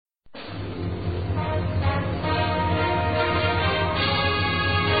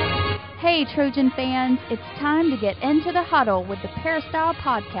Hey, Trojan fans, it's time to get into the huddle with the Peristyle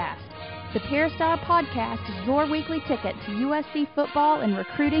Podcast. The Peristyle Podcast is your weekly ticket to USC football and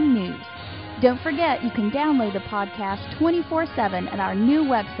recruiting news. Don't forget you can download the podcast 24/7 at our new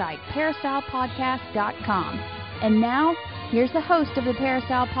website, peristylepodcast.com. And now, here's the host of the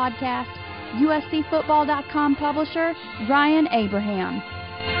Peristyle Podcast, USCfootball.com publisher, Ryan Abraham.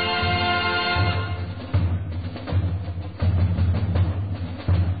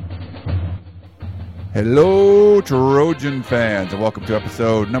 Hello, Trojan fans, and welcome to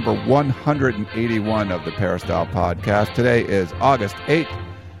episode number 181 of the Peristyle Podcast. Today is August 8th,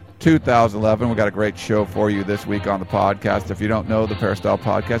 2011. We've got a great show for you this week on the podcast. If you don't know, the Peristyle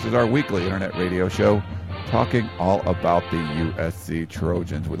Podcast is our weekly internet radio show talking all about the USC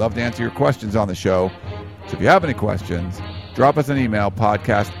Trojans. We'd love to answer your questions on the show. So if you have any questions, drop us an email,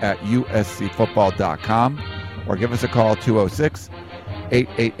 podcast@uscfootball.com, or give us a call,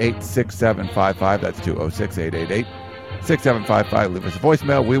 206-888-6755. That's 206-888-6755. Leave us a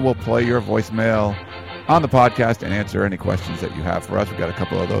voicemail. We will play your voicemail on the podcast and answer any questions that you have for us. We've got a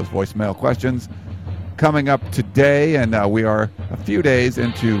couple of those voicemail questions coming up today, and we are a few days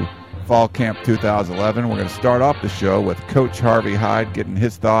into Fall Camp 2011. We're going to start off the show with Coach Harvey Hyde, getting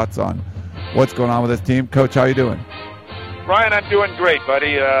his thoughts on what's going on with his team. Coach, how you doing? Ryan, I'm doing great,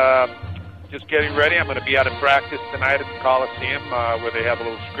 buddy. Just getting ready. I'm going to be out of practice tonight at the Coliseum where they have a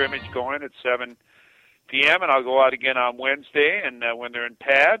little scrimmage going at 7 p.m., and I'll go out again on Wednesday and when they're in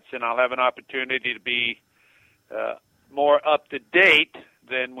pads, and I'll have an opportunity to be more up-to-date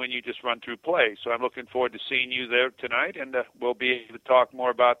than when you just run through play. So I'm looking forward to seeing you there tonight, and we'll be able to talk more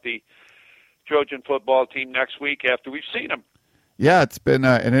about the Trojan football team next week after we've seen them. Yeah, it's been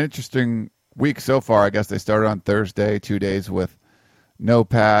an interesting week so far. I guess they started on Thursday, 2 days with no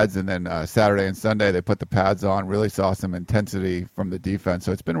pads, and then Saturday and Sunday they put the pads on. Really saw some intensity from the defense.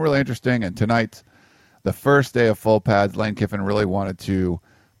 So it's been really interesting. And tonight's the first day of full pads. Lane Kiffin really wanted to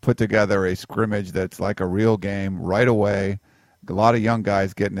put together a scrimmage that's like a real game right away. A lot of young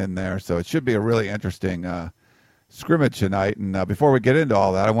guys getting in there. So it should be a really interesting scrimmage tonight. And before we get into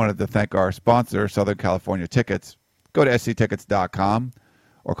all that, I wanted to thank our sponsor, Southern California Tickets. Go to sctickets.com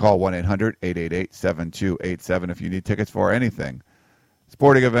or call 1-800-888-7287 if you need tickets for anything.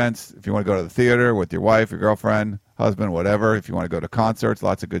 Sporting events, if you want to go to the theater with your wife, your girlfriend, husband, whatever. If you want to go to concerts,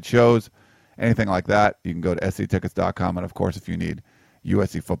 lots of good shows, anything like that, you can go to sctickets.com. And, of course, if you need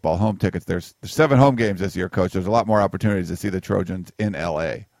USC football home tickets, there's 7 home games this year, Coach. There's a lot more opportunities to see the Trojans in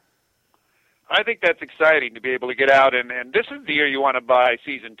L.A. I think that's exciting to be able to get out, and this is the year you want to buy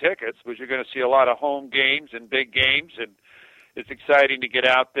season tickets because you're going to see a lot of home games and big games, and it's exciting to get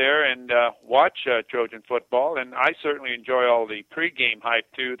out there and watch Trojan football, and I certainly enjoy all the pregame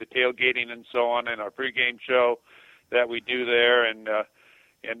hype too, the tailgating and so on, and our pregame show that we do there, and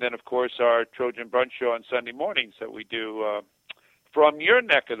then of course our Trojan brunch show on Sunday mornings that we do from your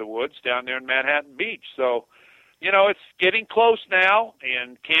neck of the woods down there in Manhattan Beach. So, you know, it's getting close now,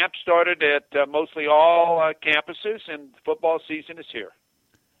 and camp started at mostly all campuses, and football season is here.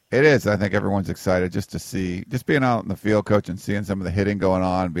 It is. I think everyone's excited just to see, just being out in the field, Coach, and seeing some of the hitting going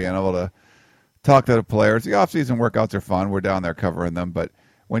on, being able to talk to the players. The off-season workouts are fun. We're down there covering them. But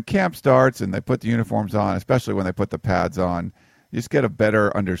when camp starts and they put the uniforms on, especially when they put the pads on, you just get a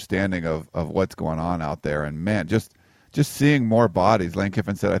better understanding of what's going on out there. And, man, just seeing more bodies. Lane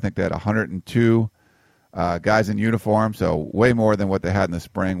Kiffin said I think they had 102 guys in uniform, so way more than what they had in the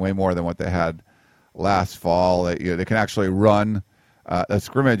spring, way more than what they had last fall. They can actually run a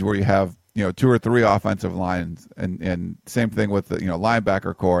scrimmage where you have 2 or 3 offensive lines, and same thing with the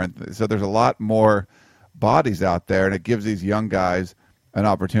linebacker core, and so there's a lot more bodies out there, and it gives these young guys an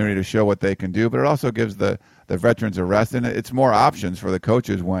opportunity to show what they can do, but it also gives the veterans a rest, and it's more options for the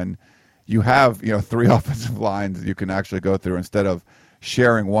coaches when you have 3 offensive lines you can actually go through instead of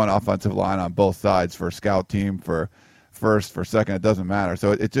sharing one offensive line on both sides for scout team, for first, for second. It doesn't matter.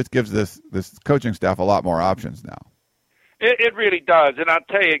 So it just gives this coaching staff a lot more options now. It really does, and I'll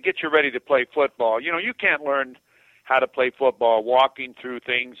tell you, it gets you ready to play football. You can't learn how to play football walking through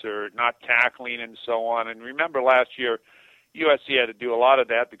things or not tackling and so on. And remember last year, USC had to do a lot of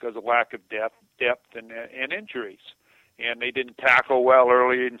that because of lack of depth and injuries. And they didn't tackle well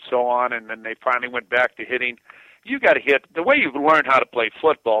early and so on, and then they finally went back to hitting. You got to hit. The way you've learned how to play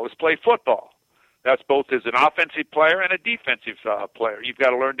football is play football. That's both as an offensive player and a defensive player. You've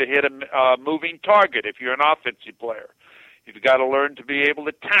got to learn to hit a moving target if you're an offensive player. You've got to learn to be able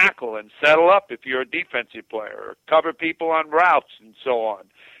to tackle and settle up if you're a defensive player, or cover people on routes and so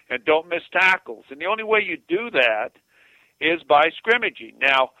on, and don't miss tackles. And the only way you do that is by scrimmaging.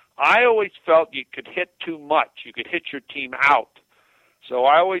 Now, I always felt you could hit too much. You could hit your team out So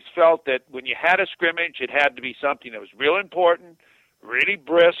I always felt that when you had a scrimmage, it had to be something that was real important, really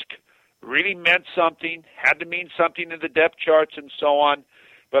brisk, really meant something, had to mean something in the depth charts and so on.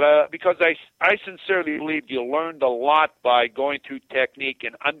 But because I sincerely believe you learned a lot by going through technique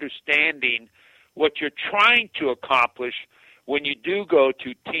and understanding what you're trying to accomplish when you do go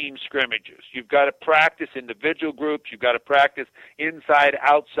to team scrimmages. You've got to practice individual groups. You've got to practice inside,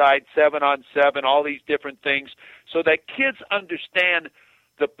 outside, 7-on-7, all these different things so that kids understand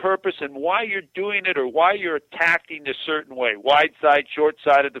the purpose and why you're doing it or why you're attacking a certain way, wide side, short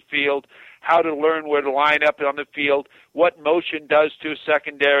side of the field, how to learn where to line up on the field, what motion does to a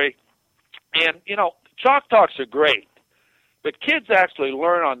secondary. And, chalk talks are great, but kids actually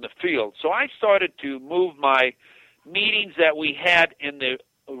learn on the field. So I started to move my meetings that we had in the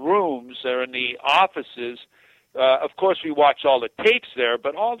rooms or in the offices. Of course, we watched all the tapes there,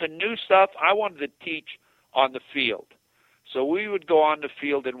 but all the new stuff I wanted to teach on the field. So we would go on the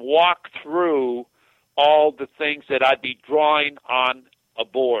field and walk through all the things that I'd be drawing on a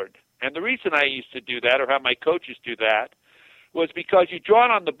board. And the reason I used to do that or have my coaches do that was because you draw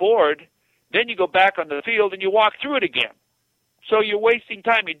it on the board, then you go back on the field and you walk through it again. So you're wasting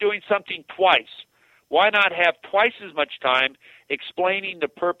time. You're doing something twice. Why not have twice as much time explaining the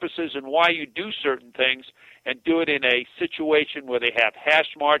purposes and why you do certain things and do it in a situation where they have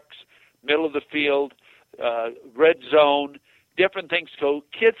hash marks, middle of the field, red zone, different things so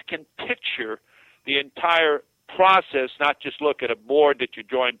kids can picture the entire process, not just look at a board that you're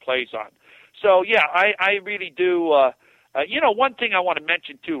drawing plays on. So, yeah, I really do. One thing I want to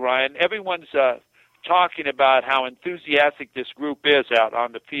mention too, Ryan, everyone's talking about how enthusiastic this group is out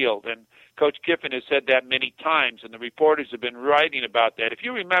on the field, and Coach Kiffin has said that many times, and the reporters have been writing about that. If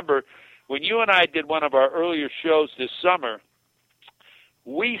you remember, when you and I did one of our earlier shows this summer,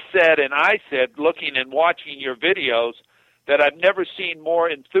 we said, and I said, looking and watching your videos, that I've never seen more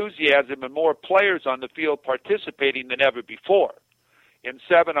enthusiasm and more players on the field participating than ever before. In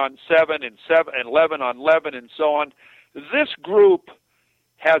 7-on-7 and 11-on-11 and so on. This group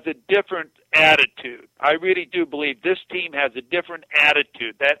has a different attitude. I really do believe this team has a different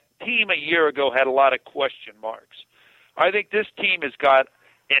attitude. That team a year ago had a lot of question marks. I think this team has got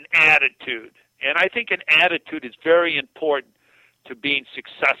an attitude, and I think an attitude is very important to being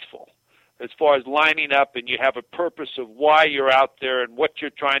successful as far as lining up and you have a purpose of why you're out there and what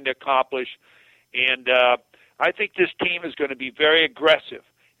you're trying to accomplish. And I think this team is going to be very aggressive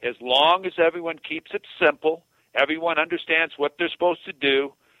as long as everyone keeps it simple, everyone understands what they're supposed to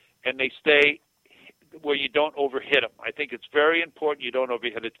do, and they stay where you don't overhit them. I think it's very important you don't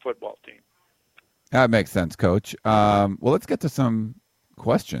overhit a football team. That makes sense, Coach. Well, let's get to some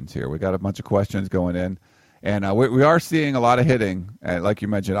questions here. We got a bunch of questions going in. And we are seeing a lot of hitting, like you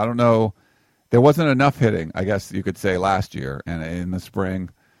mentioned. I don't know, there wasn't enough hitting, I guess you could say, last year. And in the spring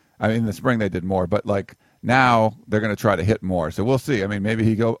they did more. But, now they're going to try to hit more. So we'll see. I mean, maybe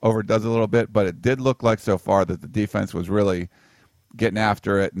he overdoes a little bit. But it did look like so far that the defense was really getting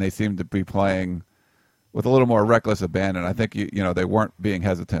after it. And they seemed to be playing with a little more reckless abandon. I think, they weren't being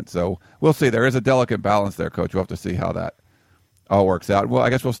hesitant. So we'll see. There is a delicate balance there, Coach. We'll have to see how that all works out. Well, I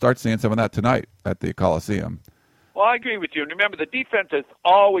guess we'll start seeing some of that tonight at the Coliseum. Well, I agree with you. And remember, the defense is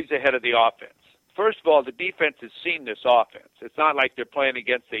always ahead of the offense. First of all, the defense has seen this offense. It's not like they're playing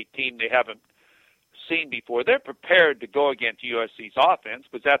against a team they haven't seen before. They're prepared to go against USC's offense,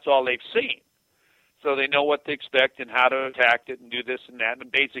 but that's all they've seen. So they know what to expect and how to attack it and do this and that.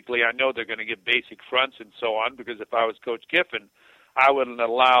 And basically, I know they're going to get basic fronts and so on, because if I was Coach Kiffin, I wouldn't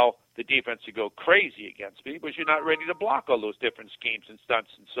allow the defense to go crazy against me because you're not ready to block all those different schemes and stunts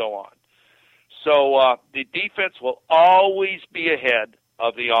and so on. So the defense will always be ahead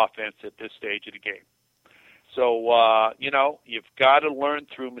of the offense at this stage of the game. So, you've got to learn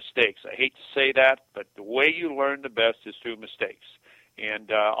through mistakes. I hate to say that, but the way you learn the best is through mistakes. And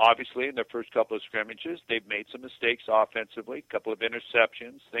obviously, in their first couple of scrimmages, they've made some mistakes offensively, a couple of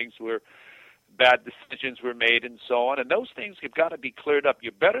interceptions, things where bad decisions were made and so on. And those things have got to be cleared up.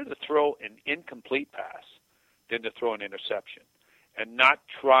 You're better to throw an incomplete pass than to throw an interception and not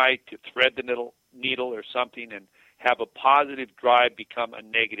try to thread the needle or something and have a positive drive become a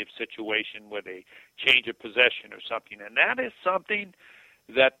negative situation where they change a possession or something. And that is something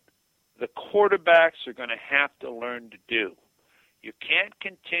that the quarterbacks are going to have to learn to do. You can't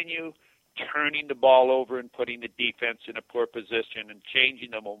continue turning the ball over and putting the defense in a poor position and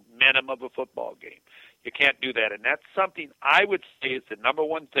changing the momentum of a football game. You can't do that. And that's something I would say is the number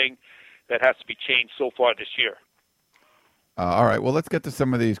one thing that has to be changed so far this year. All right. Well, let's get to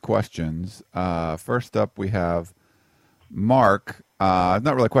some of these questions. First up, we have Mark. Not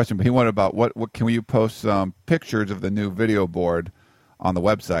really a question, but he wanted about what can you post some pictures of the new video board on the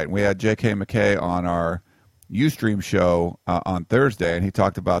website. And we had J.K. McKay on our Ustream show on Thursday, and he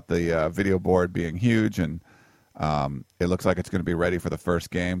talked about the video board being huge, and it looks like it's going to be ready for the first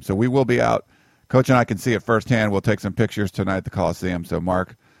game. So we will be out. Coach and I can see it firsthand. We'll take some pictures tonight at the Coliseum. So,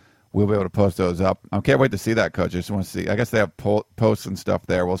 Mark, we'll be able to post those up. I can't wait to see that, Coach. I just want to see. I guess they have posts and stuff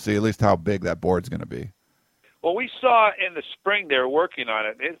there. We'll see at least how big that board's going to be. Well, we saw in the spring they were working on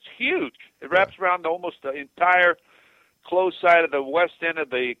it. It's huge. It wraps around almost the entire close side of the west end of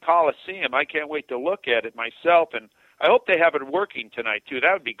the Coliseum. I can't wait to look at it myself, and I hope they have it working tonight, too.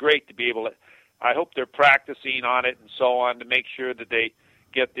 That would be great to be able to. I hope they're practicing on it and so on to make sure that they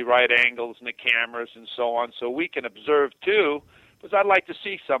get the right angles and the cameras and so on so we can observe, too, because I'd like to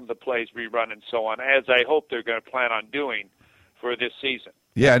see some of the plays rerun and so on, as I hope they're going to plan on doing for this season.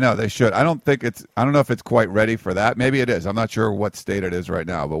 Yeah, no, they should. I don't know if it's quite ready for that. Maybe it is. I'm not sure what state it is right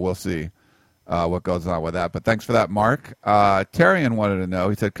now, but we'll see what goes on with that. But thanks for that, Mark. Terrian wanted to know.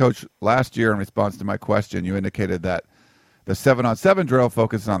 He said, Coach, last year in response to my question, you indicated that the 7-on-7 drill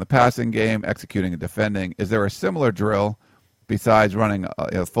focuses on the passing game, executing and defending. Is there a similar drill besides running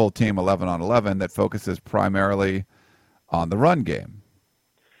a full team 11-on-11 that focuses primarily on the run game?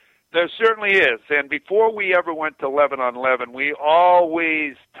 There certainly is. And before we ever went to 11-on-11, we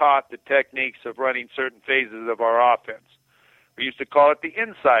always taught the techniques of running certain phases of our offense. We used to call it the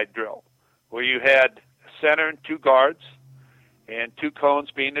inside drill, where you had a center and two guards and two cones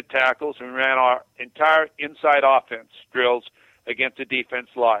being the tackles, and we ran our entire inside offense drills against the defense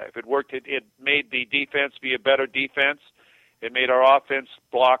live. It worked. It made the defense be a better defense. It made our offense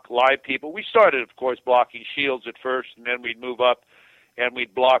block live people. We started, of course, blocking shields at first, and then we'd move up and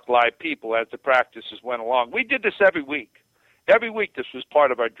we'd block live people as the practices went along. We did this every week. Every week this was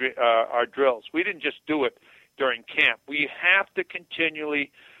part of our drills. We didn't just do it during camp. We have to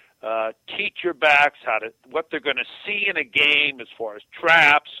continually teach your backs what they're going to see in a game as far as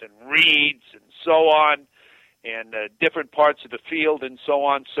traps and reads and so on, and different parts of the field and so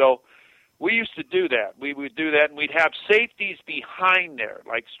on. So we used to do that. We would do that, and we'd have safeties behind there,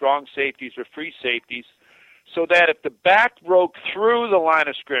 like strong safeties or free safeties, so that if the back broke through the line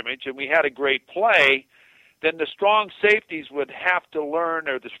of scrimmage and we had a great play, then the strong safeties would have to learn,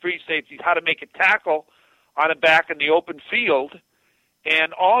 or the free safeties, how to make a tackle on a back in the open field.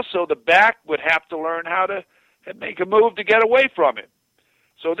 And also the back would have to learn how to make a move to get away from it.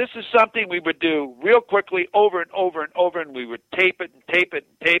 So this is something we would do real quickly over and over and over, and we would tape it and tape it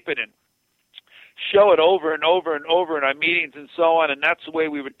and tape it and show it over and over and over in our meetings and so on, and that's the way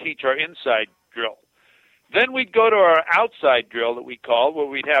we would teach our inside drill. Then we'd go to our outside drill that we called, where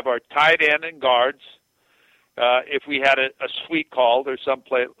we'd have our tight end and guards, if we had a sweep called or some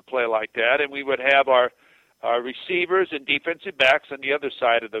play like that, and we would have our receivers and defensive backs on the other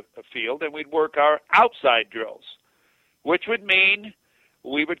side of the field, and we'd work our outside drills, which would mean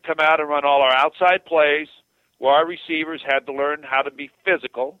we would come out and run all our outside plays where our receivers had to learn how to be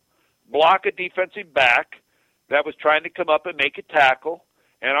physical, block a defensive back that was trying to come up and make a tackle,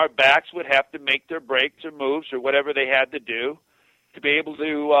 and our backs would have to make their breaks or moves or whatever they had to do to be able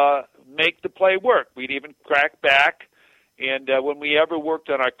to make the play work. We'd even crack back, and when we ever worked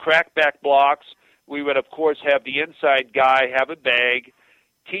on our crack back blocks, we would, of course, have the inside guy have a bag,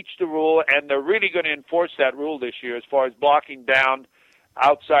 teach the rule, and they're really going to enforce that rule this year as far as blocking down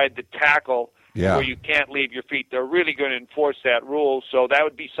outside the tackle where you can't leave your feet. They're really going to enforce that rule, so that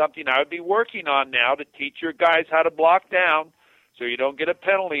would be something I would be working on now to teach your guys how to block down so you don't get a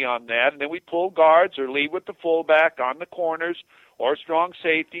penalty on that. And then we pull guards or lead with the fullback on the corners or strong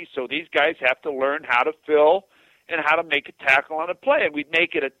safety, so these guys have to learn how to fill and how to make a tackle on a play. And we'd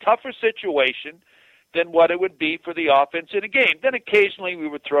make it a tougher situation than what it would be for the offense in a game. Then occasionally we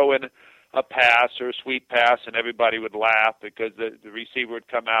would throw in a pass or a sweep pass, and everybody would laugh because the receiver would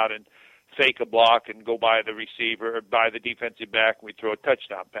come out and fake a block and go by the receiver or by the defensive back, and we'd throw a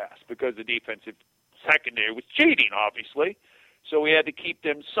touchdown pass because the defensive secondary was cheating, obviously. So we had to keep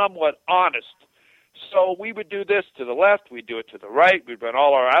them somewhat honest. So we would do this to the left, we'd do it to the right, we'd run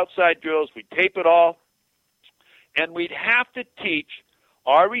all our outside drills, we'd tape it all, and we'd have to teach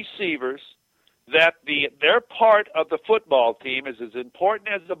our receivers that their part of the football team is as important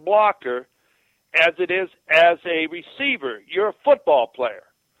as the blocker as it is as a receiver. You're a football player.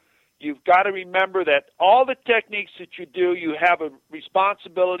 You've got to remember that all the techniques that you do, you have a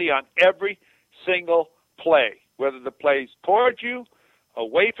responsibility on every single play, whether the play's towards you,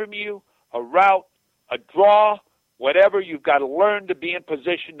 away from you, a route, a draw, whatever. You've got to learn to be in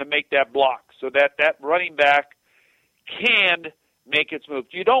position to make that block so that that running back can make its move.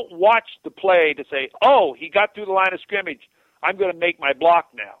 You don't watch the play to say, oh, he got through the line of scrimmage, I'm going to make my block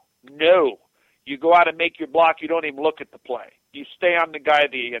now. No. You go out and make your block, you don't even look at the play. You stay on the guy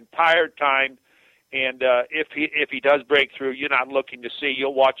the entire time, and if he does break through, you're not looking to see.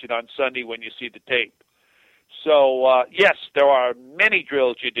 You'll watch it on Sunday when you see the tape. So, yes, there are many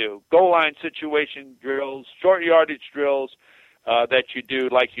drills you do, goal line situation drills, short yardage drills that you do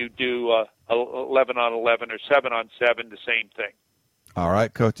like you do 11 on 11 or 7 on 7, the same thing. All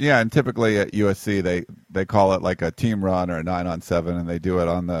right, Coach. Yeah, and typically at USC they call it like a team run or a 9 on 7, and they do it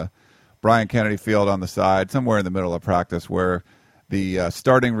on the Brian Kennedy Field on the side, somewhere in the middle of practice, where the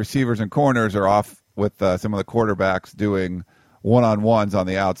starting receivers and corners are off with some of the quarterbacks doing one-on-ones on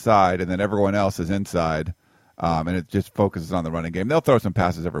the outside, and then everyone else is inside. And it just focuses on the running game. They'll throw some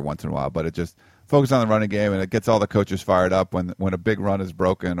passes every once in a while, but it just focuses on the running game, and it gets all the coaches fired up when a big run is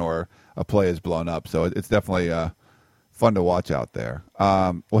broken or a play is blown up. So it's definitely fun to watch out there.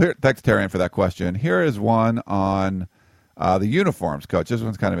 Thanks, Terrian, for that question. Here is one on the uniforms, Coach. This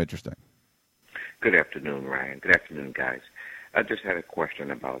one's kind of interesting. Good afternoon, Ryan. Good afternoon, guys. I just had a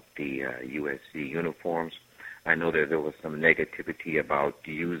question about the USC uniforms. I know that there was some negativity about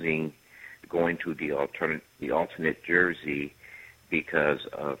going to the alternate jersey because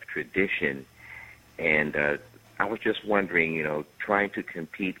of tradition, and I was just wondering, trying to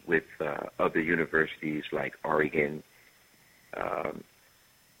compete with other universities like Oregon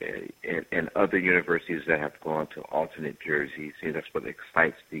and other universities that have gone to alternate jerseys. That's what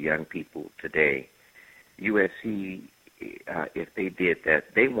excites the young people today. USC, if they did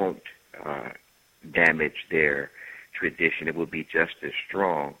that, they won't damage their tradition. It will be just as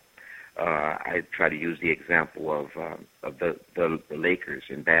strong. I try to use the example of the Lakers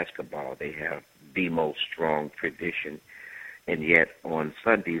in basketball. They have the most strong tradition, and yet on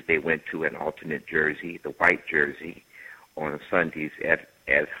Sundays they went to an alternate jersey, the white jersey, on Sundays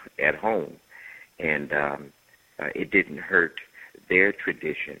at home, and it didn't hurt their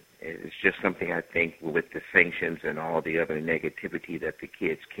tradition. It's just something I think with the sanctions and all the other negativity that the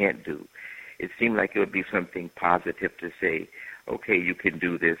kids can't do, it seemed like it would be something positive to say, okay, you can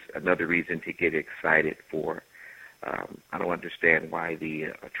do this, another reason to get excited for. I don't understand why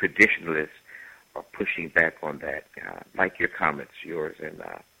the traditionalists are pushing back on that. Like your comments, yours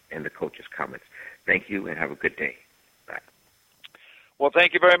and the coach's comments. Thank you, and have a good day. Bye. Well,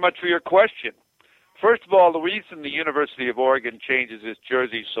 thank you very much for your question. First of all, the reason the University of Oregon changes its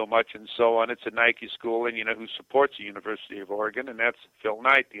jersey so much and so on, it's a Nike school, and you know who supports the University of Oregon, and that's Phil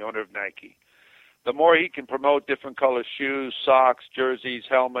Knight, the owner of Nike. The more he can promote different color shoes, socks, jerseys,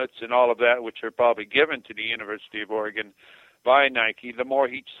 helmets, and all of that, which are probably given to the University of Oregon by Nike, the more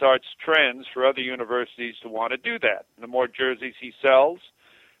he starts trends for other universities to want to do that. The more jerseys he sells,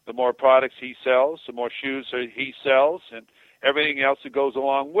 the more products he sells, the more shoes he sells, and everything else that goes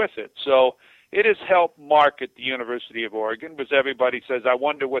along with it. So it has helped market the University of Oregon because everybody says, I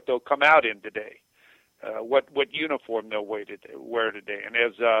wonder what they'll come out in today, what uniform they'll wear today. And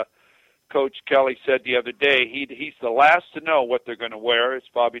as Coach Kelly said the other day, he's the last to know what they're going to wear. It's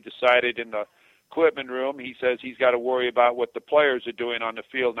probably decided in the equipment room. He says he's got to worry about what the players are doing on the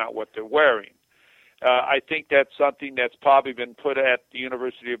field, not what they're wearing. I think that's something that's probably been put at the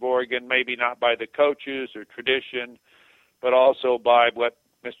University of Oregon, maybe not by the coaches or tradition, but also by what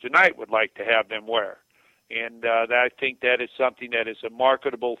Mr. Knight would like to have them wear. And I think that is something that is a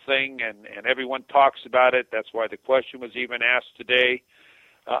marketable thing, and everyone talks about it. That's why the question was even asked today.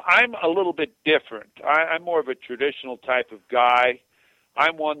 I'm a little bit different. I'm more of a traditional type of guy.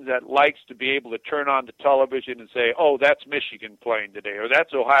 I'm one that likes to be able to turn on the television and say, oh, that's Michigan playing today, or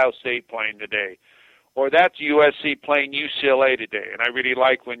that's Ohio State playing today, or that's USC playing UCLA today. And I really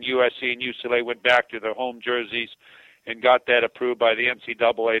like when USC and UCLA went back to their home jerseys and got that approved by the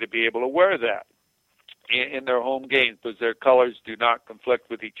NCAA to be able to wear that in their home games because their colors do not conflict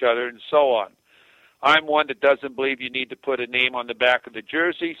with each other and so on. I'm one that doesn't believe you need to put a name on the back of the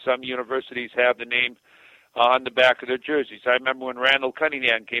jersey. Some universities have the name on the back of their jerseys. I remember when Randall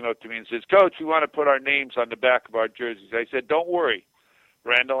Cunningham came up to me and says, Coach, we want to put our names on the back of our jerseys. I said, don't worry,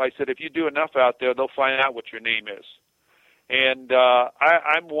 Randall. I said, if you do enough out there, they'll find out what your name is. And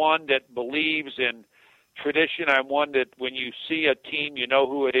I'm one that believes in tradition. I'm one that when you see a team, you know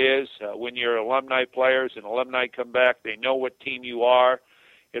who it is. When your alumni players and alumni come back, they know what team you are.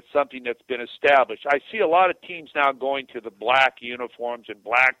 It's something that's been established. I see a lot of teams now going to the black uniforms and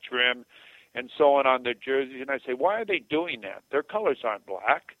black trim and so on their jerseys, and I say, why are they doing that? Their colors aren't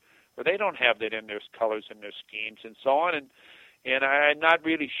black, or they don't have that in their colors and their schemes and so on, and I'm not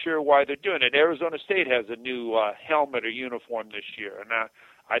really sure why they're doing it. Arizona State has a new helmet or uniform this year, and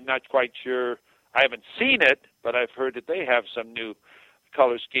I'm not quite sure. I haven't seen it, but I've heard that they have some new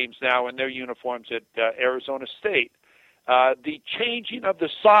color schemes now in their uniforms at Arizona State. The changing of the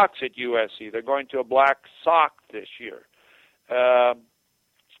socks at USC, they're going to a black sock this year.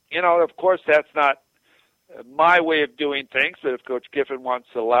 Of course, that's not my way of doing things, but if Coach Kiffin wants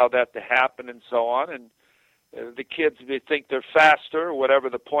to allow that to happen and so on, and the kids, they think they're faster, or whatever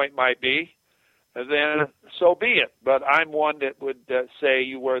the point might be, then so be it. But I'm one that would say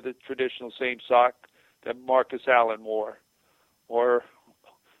you wear the traditional same sock that Marcus Allen wore, or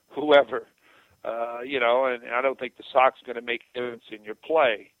whoever, and I don't think the sock's going to make a difference in your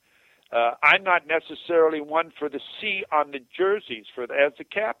play. I'm not necessarily one for the C on the jerseys as the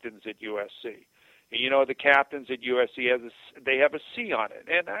captains at USC. And, the captains at USC they have a C on it.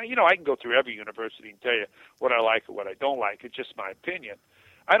 And, I can go through every university and tell you what I like or what I don't like. It's just my opinion.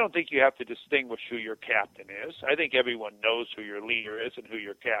 I don't think you have to distinguish who your captain is. I think everyone knows who your leader is and who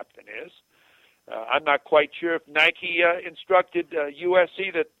your captain is. I'm not quite sure if Nike instructed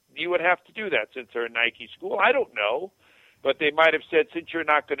USC that you would have to do that since they're a Nike school. I don't know. But they might have said, since you're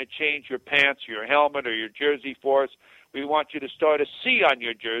not going to change your pants, your helmet, or your jersey for us, we want you to start a C on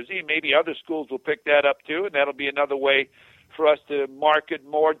your jersey. Maybe other schools will pick that up too, and that'll be another way for us to market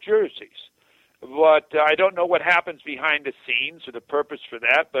more jerseys. But I don't know what happens behind the scenes or the purpose for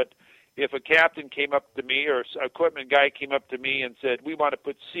that. But if a captain came up to me or an equipment guy came up to me and said, we want to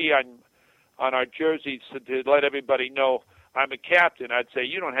put C on our jerseys to let everybody know I'm a captain, I'd say,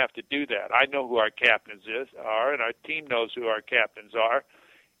 you don't have to do that. I know who our captains are, and our team knows who our captains are,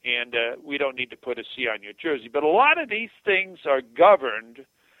 and we don't need to put a C on your jersey. But a lot of these things are governed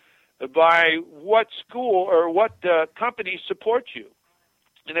by what school or what company supports you.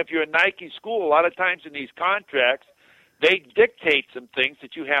 And if you're a Nike school, a lot of times in these contracts, they dictate some things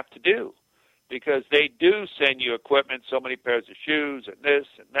that you have to do because they do send you equipment, so many pairs of shoes and this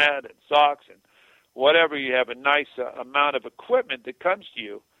and that and socks and whatever. You have a nice amount of equipment that comes to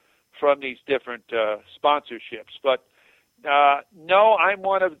you from these different sponsorships. But no, I'm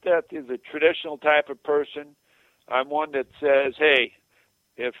one of that is a traditional type of person. I'm one that says, hey,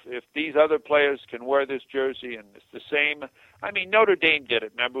 if these other players can wear this jersey and it's the same. I mean, Notre Dame did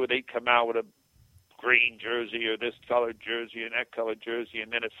it. Remember, they'd come out with a green jersey or this colored jersey and that colored jersey,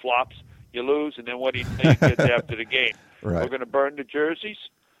 and then it flops. You lose, and then what do you think gets after the game? Right. We're going to burn the jerseys.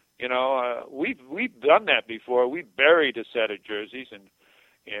 We've done that before. We've buried a set of jerseys,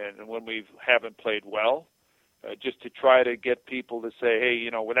 and when we haven't played well, just to try to get people to say, hey,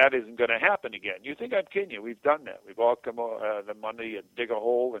 well, that isn't going to happen again. You think I'm kidding you? We've done that. We've all come the Monday and dig a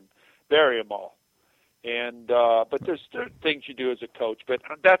hole and bury them all. And but there's certain things you do as a coach, but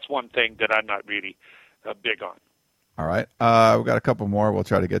that's one thing that I'm not really big on. All right. We've got a couple more we'll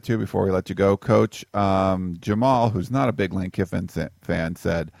try to get to before we let you go, Coach. Jamal, who's not a big Lane Kiffin fan,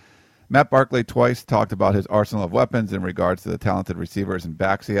 said, Matt Barkley twice talked about his arsenal of weapons in regards to the talented receivers and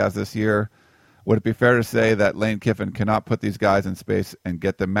backs he has this year. Would it be fair to say that Lane Kiffin cannot put these guys in space and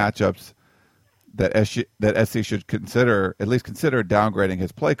get the matchups that SC should at least consider downgrading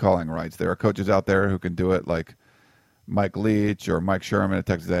his play calling rights? There are coaches out there who can do it, like Mike Leach or Mike Sherman at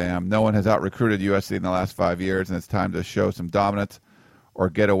Texas A&M. No one has out-recruited USC in the last 5 years, and it's time to show some dominance or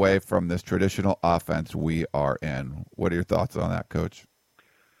get away from this traditional offense we are in. What are your thoughts on that, Coach?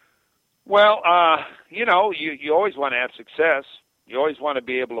 Well, you always want to have success. You always want to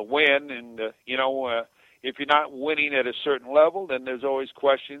be able to win, and, if you're not winning at a certain level, then there's always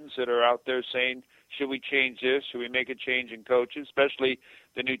questions that are out there saying, should we change this? Should we make a change in coaches? Especially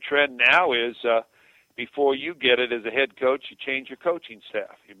the new trend now is before you get it as a head coach, you change your coaching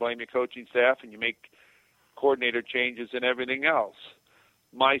staff. You blame your coaching staff, and you make coordinator changes and everything else.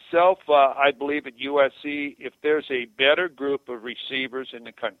 Myself, I believe at USC, if there's a better group of receivers in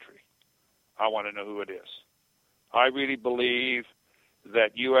the country, I want to know who it is. I really believe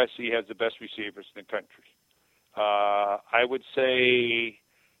that USC has the best receivers in the country. I would say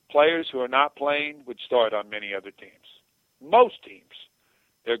players who are not playing would start on many other teams. Most teams,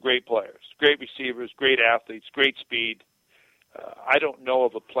 they're great players, great receivers, great athletes, great speed. I don't know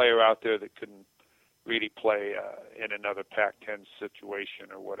of a player out there that can really play in another Pac-10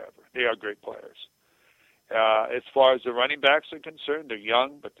 situation or whatever. They are great players. As far as the running backs are concerned, they're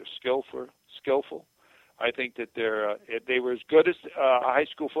young, but they're skillful. I think that they were as good as a high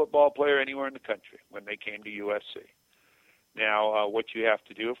school football player anywhere in the country when they came to USC. Now, what you have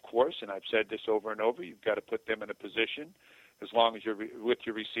to do, of course, and I've said this over and over, you've got to put them in a position, as long as you're with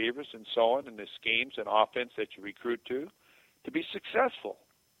your receivers and so on, and the schemes and offense that you recruit to be successful.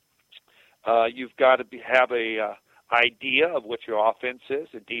 You've got to have a idea of what your offense is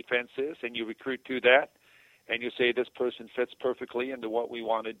and defense is, and you recruit to that, and you say this person fits perfectly into what we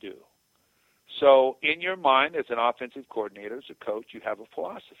want to do. So in your mind, as an offensive coordinator, as a coach, you have a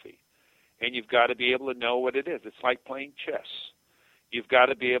philosophy, and you've got to be able to know what it is. It's like playing chess. You've got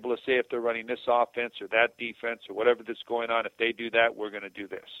to be able to say if they're running this offense or that defense or whatever that's going on, if they do that, we're going to do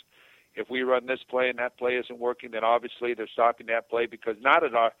this. If we run this play and that play isn't working, then obviously they're stopping that play because not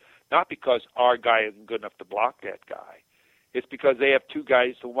because our guy isn't good enough to block that guy. It's because they have two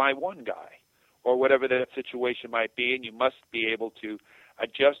guys to my one guy, or whatever that situation might be, and you must be able to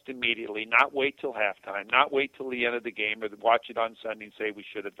adjust immediately, not wait till halftime, not wait till the end of the game or watch it on Sunday and say we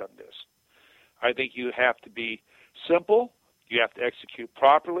should have done this. I think you have to be simple. You have to execute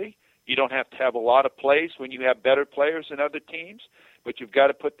properly. You don't have to have a lot of plays when you have better players than other teams, but you've got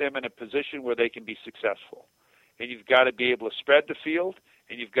to put them in a position where they can be successful. And you've got to be able to spread the field,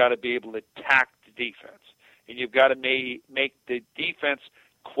 and you've got to be able to attack the defense. And you've got to make the defense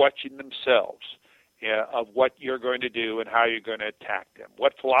question themselves of what you're going to do and how you're going to attack them.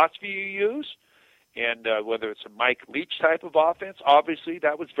 What philosophy you use, and whether it's a Mike Leach type of offense, obviously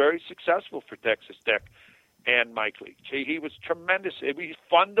that was very successful for Texas Tech and Mike Leach. He was tremendous. It was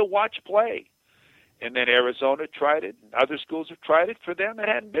fun to watch play. And then Arizona tried it, and other schools have tried it. For them, it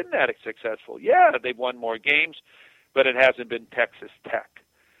hadn't been that successful. Yeah, they've won more games, but it hasn't been Texas Tech.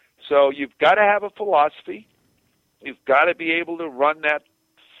 So you've got to have a philosophy. You've got to be able to run that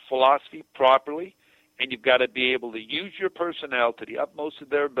philosophy properly, and you've got to be able to use your personnel to the utmost of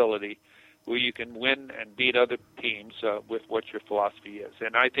their ability where you can win and beat other teams with what your philosophy is.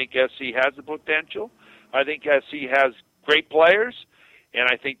 And I think SC has the potential. I think SC has great players, and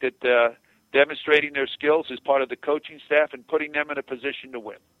I think that demonstrating their skills is part of the coaching staff and putting them in a position to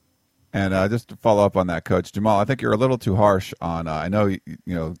win. And just to follow up on that, Coach Jamal, I think you're a little too harsh on. I know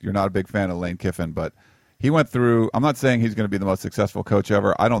you're not a big fan of Lane Kiffin, but he went through. I'm not saying he's going to be the most successful coach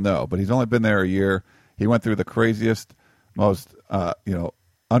ever. I don't know, but he's only been there a year. He went through the craziest, most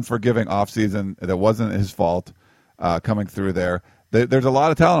unforgiving offseason that wasn't his fault. Coming through there, there's a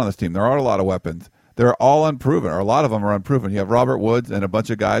lot of talent on this team. There are a lot of weapons. They're all unproven, or a lot of them are unproven. You have Robert Woods and a bunch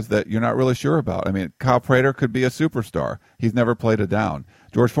of guys that you're not really sure about. I mean, Kyle Prater could be a superstar. He's never played a down.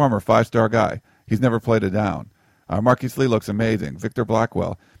 George Farmer, 5-star guy. He's never played a down. Marquise Lee looks amazing. Victor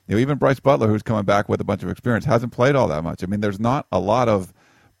Blackwell. Even Bryce Butler, who's coming back with a bunch of experience, hasn't played all that much. I mean, there's not a lot of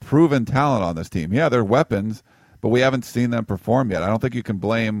proven talent on this team. Yeah, they're weapons, but we haven't seen them perform yet. I don't think you can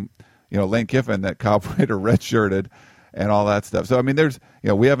blame, Lane Kiffin that Kyle Prater redshirted and all that stuff. So, I mean,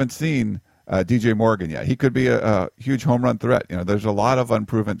 we haven't seen DJ Morgan yet. He could be a huge home run threat. There's a lot of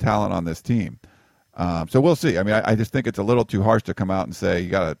unproven talent on this team. So we'll see. I mean, I just think it's a little too harsh to come out and say you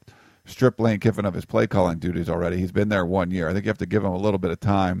got to strip Lane Kiffin of his play calling duties already. He's been there 1 year. I think you have to give him a little bit of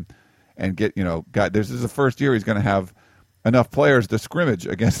time and get, this is the first year he's going to have enough players to scrimmage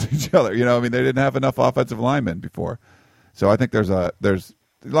against each other. They didn't have enough offensive linemen before. So I think there's a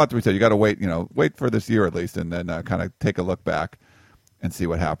lot to be said. You got to wait for this year at least, and then kind of take a look back and see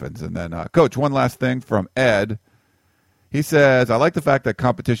what happens. And then, Coach, one last thing from Ed. He says, I like the fact that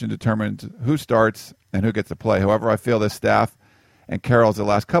competition determines who starts and who gets to play. However, I feel this staff and Carroll's the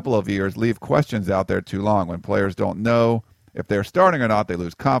last couple of years leave questions out there too long. When players don't know if they're starting or not, they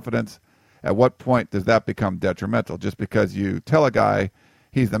lose confidence. At what point does that become detrimental? Just because you tell a guy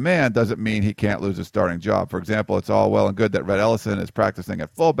he's the man doesn't mean he can't lose his starting job. For example, it's all well and good that Red Ellison is practicing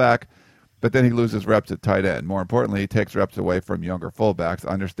at fullback, but then he loses reps at tight end. More importantly, he takes reps away from younger fullbacks.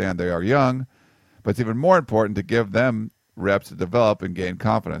 I understand they are young, but it's even more important to give them reps to develop and gain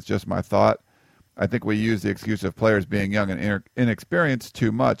confidence. Just my thought. I think we use the excuse of players being young and inexperienced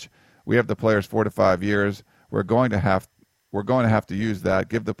too much. We have the players 4 to 5 years. We're going to have to use that.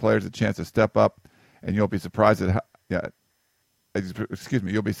 Give the players a chance to step up, and you'll be surprised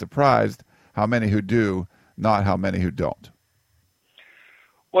you'll be surprised how many who do, not how many who don't.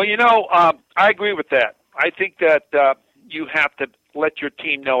 Well, I agree with that. I think that you have to let your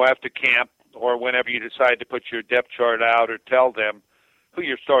team know after camp or whenever you decide to put your depth chart out or tell them who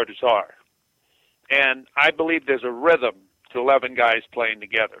your starters are. And I believe there's a rhythm to 11 guys playing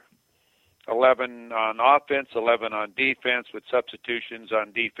together. 11 on offense, 11 on defense, with substitutions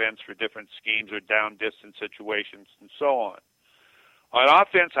on defense for different schemes or down distance situations and so on. On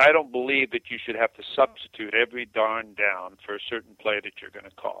offense, I don't believe that you should have to substitute every darn down for a certain play that you're going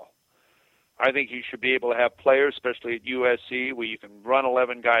to call. I think you should be able to have players, especially at USC, where you can run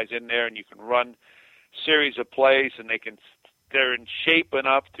 11 guys in there and you can run series of plays and they're in shape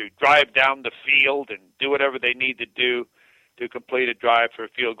enough to drive down the field and do whatever they need to do to complete a drive for a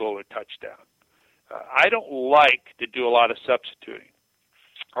field goal or touchdown. I don't like to do a lot of substituting.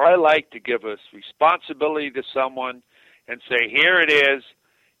 I like to give a responsibility to someone and say, here it is,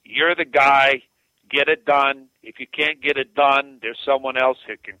 you're the guy, get it done. If you can't get it done, there's someone else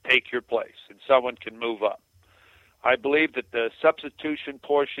who can take your place and someone can move up. I believe that the substitution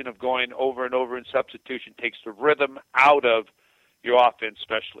portion of going over and over in substitution takes the rhythm out of your offense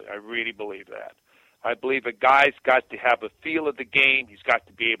especially. I really believe that. I believe a guy's got to have a feel of the game. He's got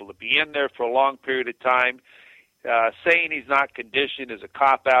to be able to be in there for a long period of time. Saying he's not conditioned is a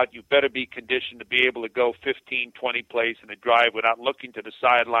cop-out. You better be conditioned to be able to go 15, 20 plays in a drive without looking to the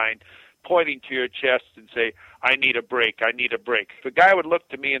sideline, pointing to your chest and say, I need a break, I need a break. If a guy would look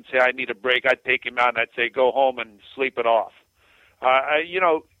to me and say, I need a break, I'd take him out and I'd say, go home and sleep it off.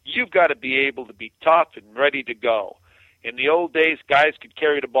 You've got to be able to be tough and ready to go. In the old days, guys could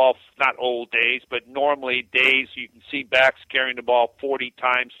carry the ball, not old days, but normally days, you can see backs carrying the ball 40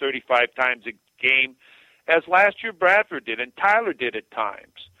 times, 35 times a game, as last year Bradford did and Tyler did at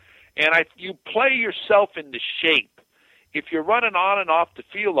times. And you play yourself into shape. If you're running on and off the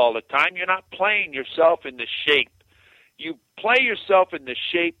field all the time, you're not playing yourself into shape. You play yourself into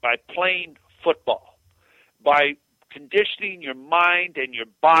shape by playing football, by conditioning your mind and your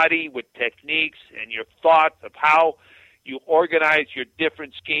body with techniques and your thoughts of how you organize your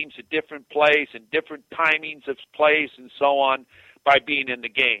different schemes of different plays and different timings of plays and so on by being in the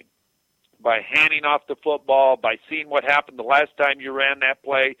game, by handing off the football, by seeing what happened the last time you ran that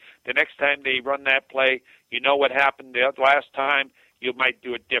play. The next time they run that play, you know what happened the last time, you might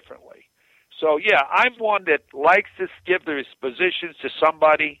do it differently. So, yeah, I'm one that likes to give their positions to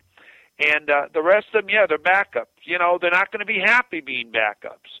somebody, and the rest of them, yeah, they're backups. They're not going to be happy being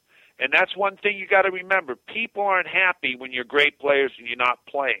backups. And that's one thing you got to remember. People aren't happy when you're great players and you're not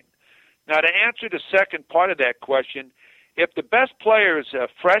playing. Now, to answer the second part of that question, if the best player is a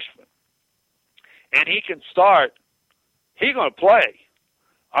freshman and he can start, he's going to play.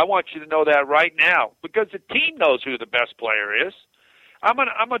 I want you to know that right now because the team knows who the best player is. I'm going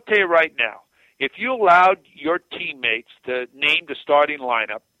to tell you right now, if you allowed your teammates to name the starting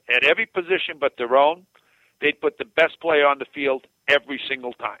lineup at every position but their own, they'd put the best player on the field every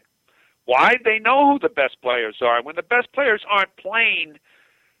single time. Why? They know who the best players are. When the best players aren't playing,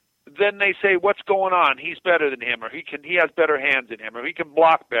 then they say, what's going on? He's better than him, or he has better hands than him, or he can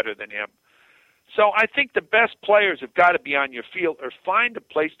block better than him. So I think the best players have got to be on your field or find a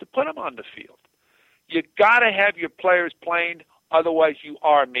place to put them on the field. You got to have your players playing, otherwise you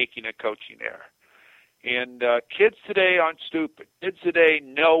are making a coaching error. And kids today aren't stupid. Kids today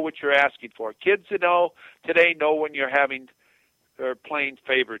know what you're asking for. Kids today know when you're playing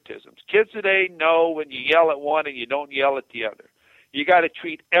favoritisms. Kids today know when you yell at one and you don't yell at the other. You got to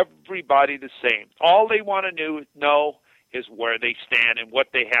treat everybody the same. All they want to know is where they stand and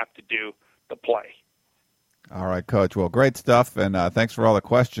what they have to do to play. All right, Coach. Well, great stuff, and thanks for all the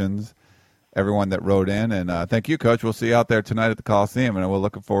questions, everyone that wrote in. And thank you, Coach. We'll see you out there tonight at the Coliseum, and we're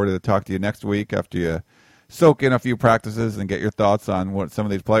looking forward to talk to you next week after you soak in a few practices and get your thoughts on what some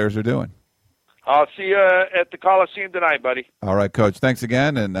of these players are doing. I'll see you at the Coliseum tonight, buddy. All right, Coach. Thanks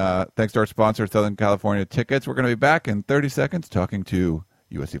again, and thanks to our sponsor, Southern California Tickets. We're going to be back in 30 seconds talking to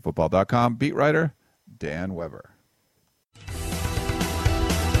USCFootball.com beat writer Dan Weber.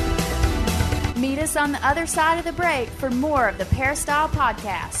 Meet us on the other side of the break for more of the Peristyle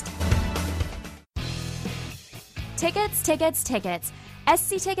Podcast. Tickets, tickets, tickets.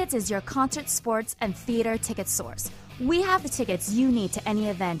 SC Tickets is your concert, sports, and theater ticket source. We have the tickets you need to any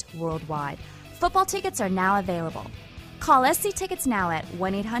event worldwide. Football tickets are now available. Call SC Tickets now at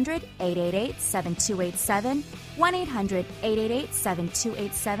 1-800-888-7287,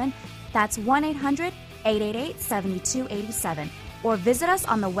 1-800-888-7287. That's 1-800-888-7287. Or visit us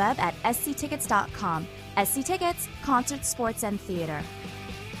on the web at sctickets.com. SC Tickets, concert, sports, and theater.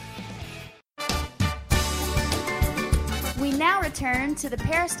 We now return to the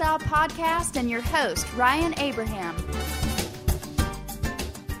Peristyle Podcast and your host, Ryan Abraham.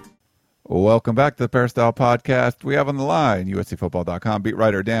 Welcome back to the Peristyle Podcast. We have on the line USCFootball.com beat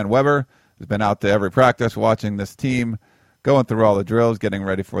writer Dan Weber, who's been out to every practice watching this team, going through all the drills, getting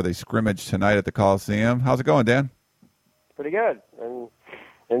ready for the scrimmage tonight at the Coliseum. How's it going, Dan? Pretty good, and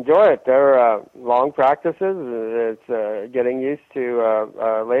enjoy it. They're long practices. It's getting used to.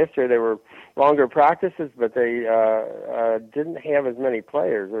 Last year they were longer practices, but they didn't have as many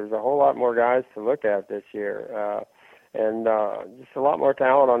players. There's a whole lot more guys to look at this year, and just a lot more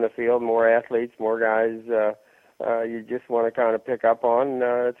talent on the field, more athletes, more guys you just want to kind of pick up on.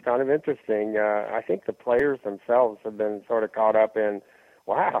 It's kind of interesting. I think the players themselves have been sort of caught up in,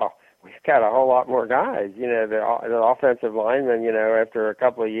 wow, we've got a whole lot more guys. The offensive linemen, after a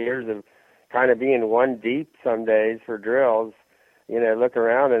couple of years of kind of being one deep some days for drills, look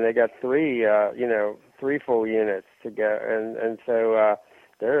around and they got three full units to go. And so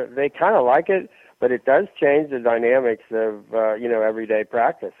they kind of like it, but it does change the dynamics of, everyday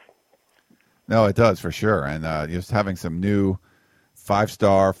practice. No, it does for sure. And just having some new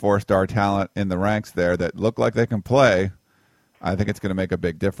 5-star, 4-star talent in the ranks there that look like they can play I think it's going to make a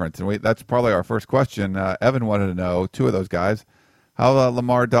big difference. And that's probably our first question. Evan wanted to know, two of those guys, how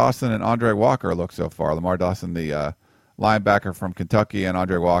Lamar Dawson and Andre Walker look so far. Lamar Dawson, the linebacker from Kentucky, and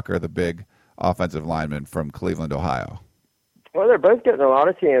Andre Walker, the big offensive lineman from Cleveland, Ohio. Well, they're both getting a lot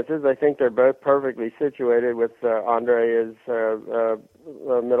of chances. I think they're both perfectly situated with Andre as a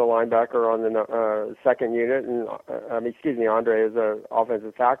middle linebacker on the second unit, and Andre as an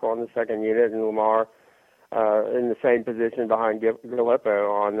offensive tackle on the second unit, and Lamar in the same position behind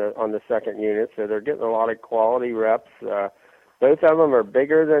Gallipo on the second unit. So they're getting a lot of quality reps. Both of them are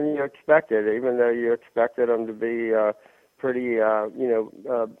bigger than you expected, even though you expected them to be pretty,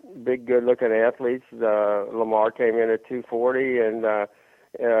 big, good-looking athletes. Lamar came in at 240 and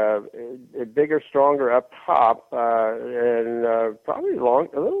bigger, stronger up top, and probably a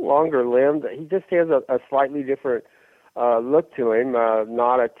little longer limbed. He just has a slightly different look to him,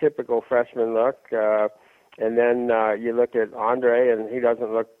 not a typical freshman look. And then you look at Andre, and he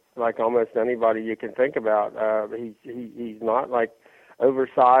doesn't look like almost anybody you can think about. He's not like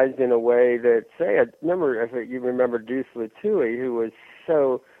oversized in a way that, if you remember Deuce Latui, who was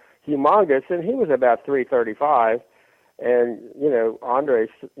so humongous, and he was about 335, and, Andre's,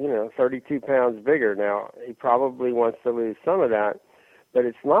 32 pounds bigger. Now, he probably wants to lose some of that, but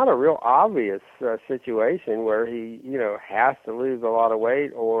it's not a real obvious situation where he, has to lose a lot of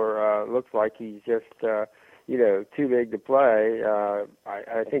weight or looks like he's just, too big to play.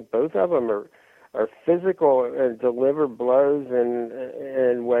 I think both of them are physical and deliver blows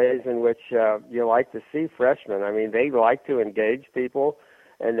in ways in which you like to see freshmen. I mean, they like to engage people,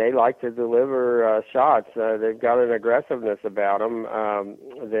 and they like to deliver shots. They've got an aggressiveness about them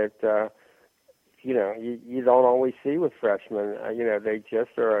that you don't always see with freshmen. They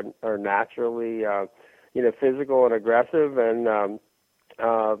just are naturally physical and aggressive, and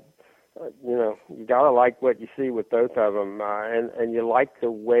you gotta like what you see with both of them, and you like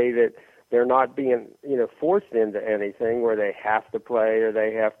the way that they're not being, forced into anything where they have to play or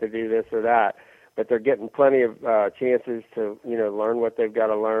they have to do this or that, but they're getting plenty of chances to, learn what they've got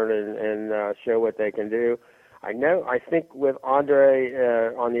to learn and show what they can do. I think with Andre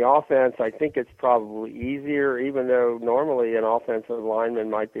on the offense, I think it's probably easier, even though normally an offensive lineman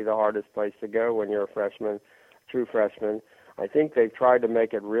might be the hardest place to go when you're a freshman, true freshman. I think they've tried to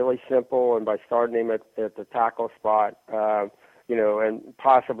make it really simple, and by starting him at the tackle spot, and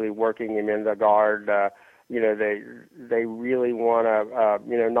possibly working him in the guard, they really want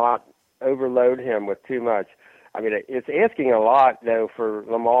to, not overload him with too much. I mean, it's asking a lot, though, for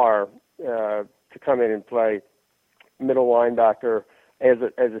Lamar to come in and play middle linebacker as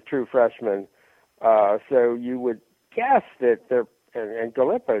a true freshman. So you would guess that and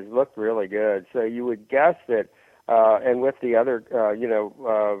Gallipo's looked really good. So you would guess that, and with the other,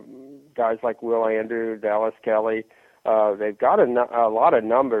 guys like Will Andrew, Dallas Kelly, they've got a lot of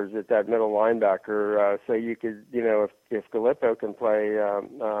numbers at that middle linebacker. So you could, if Gallipo can play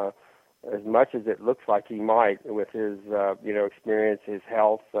as much as it looks like he might with his, experience, his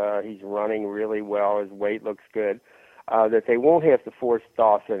health, he's running really well, his weight looks good, that they won't have to force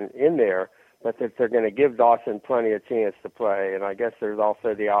Dawson in there, but that they're going to give Dawson plenty of chance to play. And I guess there's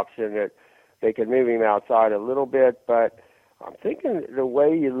also the option that they could move him outside a little bit, but I'm thinking the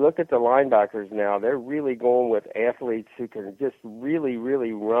way you look at the linebackers now, they're really going with athletes who can just really,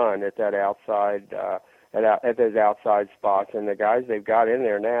 really run at that outside, at those outside spots. And the guys they've got in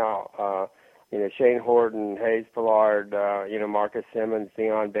there now, Shane Horton, Hayes Pillard, Marcus Simmons,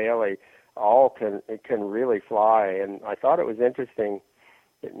 Deion Bailey, all can really fly. And I thought it was interesting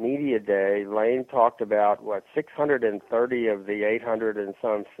at Media Day, Lane talked about 630 of the 800 and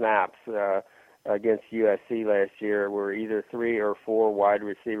some snaps against USC last year were either 3 or 4 wide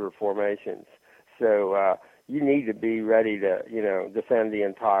receiver formations. So you need to be ready to, defend the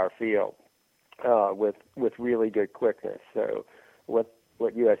entire field with really good quickness. So what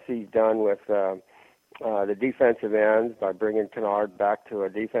USC's done with the defensive ends by bringing Kennard back to a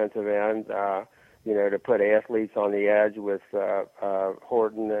defensive end, to put athletes on the edge with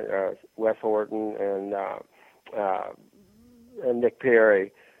Horton, Wes Horton, and Nick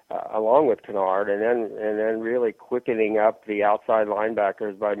Perry, along with Kennard, and then really quickening up the outside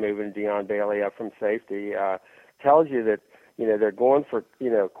linebackers by moving Deion Bailey up from safety, tells you that they're going for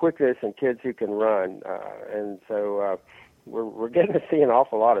quickness and kids who can run, and so we're getting to see an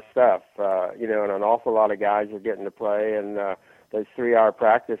awful lot of stuff, and an awful lot of guys are getting to play, and those 3-hour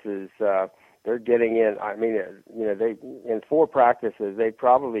practices. They're getting in. I mean, they in 4 practices they've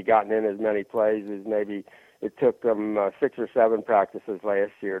probably gotten in as many plays as maybe it took them 6 or 7 practices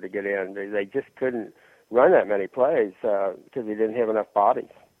last year to get in. They just couldn't run that many plays because they didn't have enough bodies.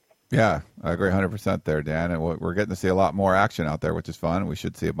 Yeah, I agree 100% there, Dan. And we're getting to see a lot more action out there, which is fun. We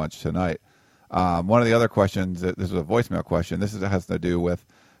should see a bunch tonight. One of the other questions, this is a voicemail question. Has to do with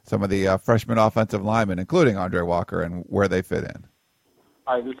some of the freshman offensive linemen, including Andre Walker, and where they fit in.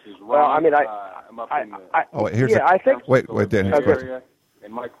 Hi, this is Ron. Well, I mean, I'm up in the I think. Wait, Dan. Here's a question. area,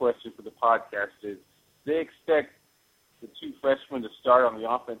 and my question for the podcast is: they expect the two freshmen to start on the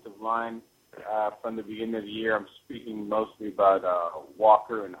offensive line from the beginning of the year. I'm speaking mostly about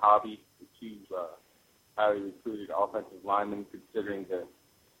Walker and Harvey, the two highly recruited offensive linemen. Considering the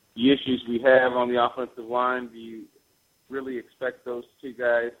issues we have on the offensive line, do you really expect those two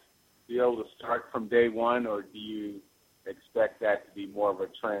guys to be able to start from day one, or do you expect that to be more of a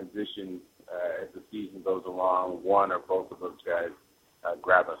transition as the season goes along? One or both of those guys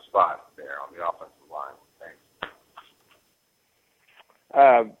grab a spot there on the offensive line. Thanks.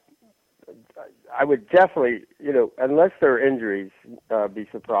 I would definitely, unless there are injuries, be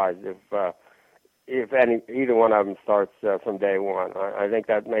surprised if either one of them starts from day one. I think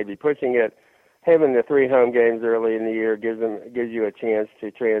that may be pushing it. Having the 3 home games early in the year gives you a chance to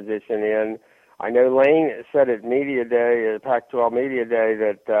transition in. I know Lane said at Media Day, Pac-12 Media Day,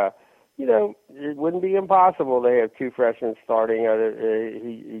 that it wouldn't be impossible to have 2 freshmen starting.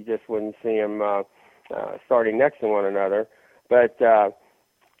 He just wouldn't see them starting next to one another. But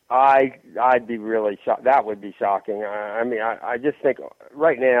I'd be really shocked. That would be shocking. I just think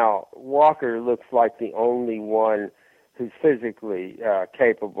right now Walker looks like the only one who's physically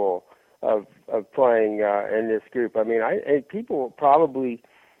capable of playing in this group. People probably.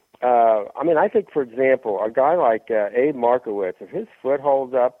 I think, for example, a guy like Abe Markowitz, if his foot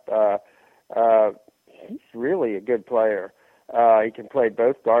holds up, he's really a good player. He can play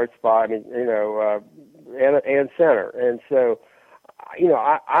both guard spots, and center. And so,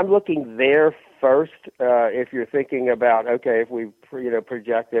 I'm looking there first. If you're thinking about, okay, if we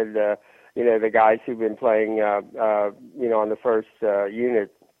projected, the guys who've been playing, on the first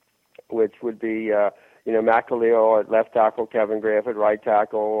unit, which would be. Matt Khalil at left tackle, Kevin Graff at right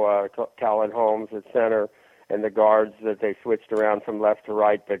tackle, Colin Holmes at center, and the guards that they switched around from left to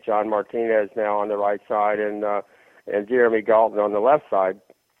right, but John Martinez now on the right side and Jeremy Galton on the left side.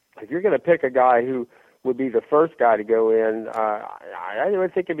 If you're going to pick a guy who would be the first guy to go in, I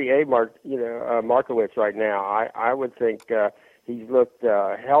would think it'd be Abe Markowitz right now. I would think he's looked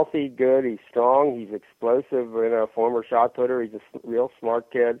healthy, good, he's strong, he's explosive, former shot putter, he's a real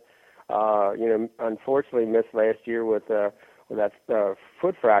smart kid. Unfortunately missed last year with that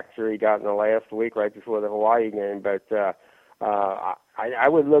foot fracture he got in the last week right before the Hawaii game. But I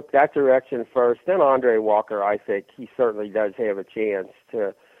would look that direction first. Then Andre Walker, I think he certainly does have a chance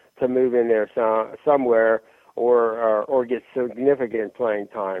to move in there somewhere or get significant playing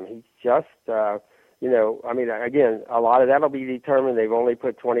time. He's just, again, a lot of that will be determined. They've only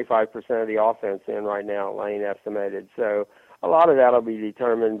put 25% of the offense in right now, Lane estimated. So a lot of that will be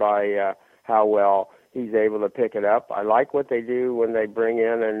determined by how well he's able to pick it up. I like what they do when they bring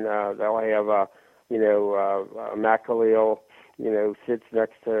in, and they'll have, Matt Khalil, sits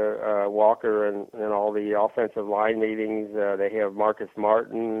next to Walker and all the offensive line meetings. They have Marcus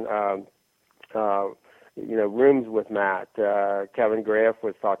Martin, rooms with Matt. Kevin Graff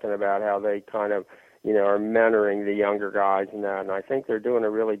was talking about how they kind of, are mentoring the younger guys and that, and I think they're doing a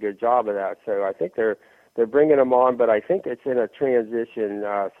really good job of that. So I think they're bringing them on, but I think it's in a transition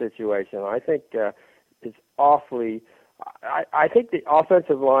situation. I think it's awfully. I think the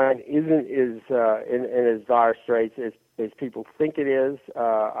offensive line isn't in as dire straits as people think it is.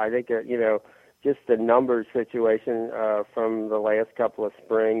 I think just the numbers situation from the last couple of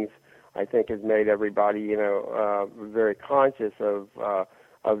springs, I think, has made everybody very conscious of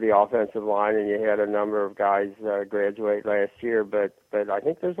the offensive line, and you had a number of guys graduate last year, but I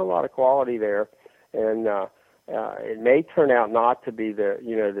think there's a lot of quality there. And it may turn out not to be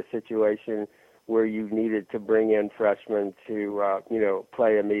the situation where you needed to bring in freshmen to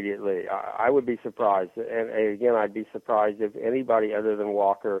play immediately. I would be surprised, and again, I'd be surprised if anybody other than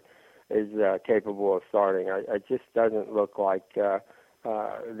Walker is capable of starting. It just doesn't look like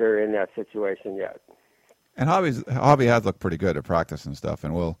they're in that situation yet. And Harvey has looked pretty good at practice and stuff,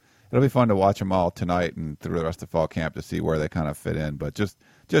 and it'll be fun to watch them all tonight and through the rest of fall camp to see where they kind of fit in. But just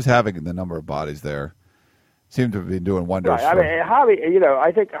having the number of bodies there seem to be doing wonders. Right. Harvey,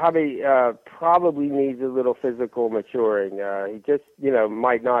 I think Harvey probably needs a little physical maturing. He just,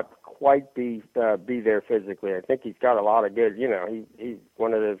 might not quite be there physically. I think he's got a lot of good. He's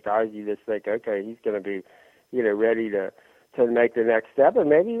one of those guys you just think, okay, he's going to be, ready to make the next step, and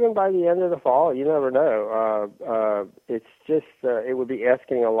maybe even by the end of the fall, you never know. It's just it would be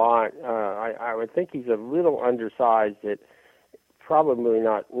asking a lot. I would think he's a little undersized at probably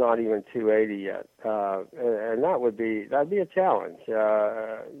not even 280 yet, and that'd be a challenge.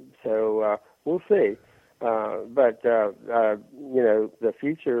 So we'll see. But the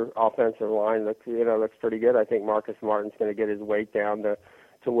future offensive line looks pretty good. I think Marcus Martin's going to get his weight down to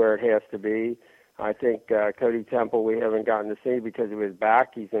where it has to be. I think Cody Temple we haven't gotten to see because of his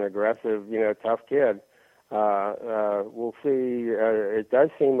back. He's an aggressive, tough kid. We'll see. It does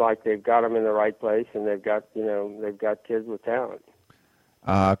seem like they've got him in the right place, and they've got kids with talent.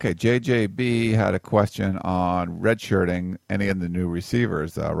 Okay, JJB had a question on redshirting any of the new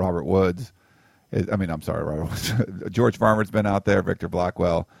receivers. Robert Woods. Robert Woods. George Farmer's been out there, Victor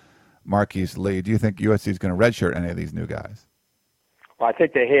Blackwell, Marquise Lee. Do you think USC is going to redshirt any of these new guys? Well, I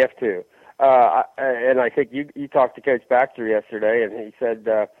think they have to. And I think you talked to Coach Baxter yesterday, and he said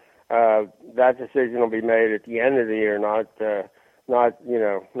that decision will be made at the end of the year, not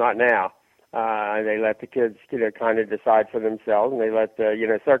now. They let the kids, kind of decide for themselves, and they let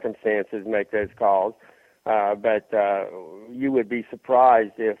circumstances make those calls. But you would be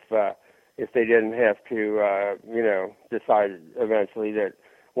surprised if they didn't have to, decide eventually that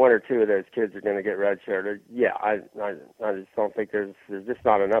one or two of those kids are going to get redshirted. Yeah, I just don't think there's just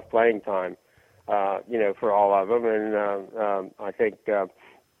not enough playing time, for all of them. And I think as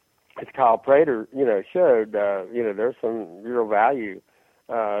Kyle Prater, showed, there's some real value,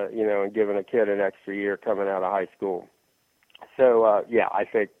 in giving a kid an extra year coming out of high school. So I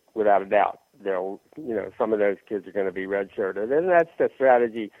think without a doubt, some of those kids are going to be redshirted, and that's the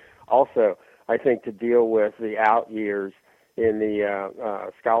strategy. Also, I think to deal with the out years in the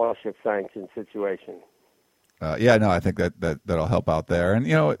scholarship sanction situation. I think that'll help out there. And,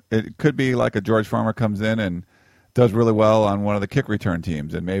 it could be like a George Farmer comes in and does really well on one of the kick return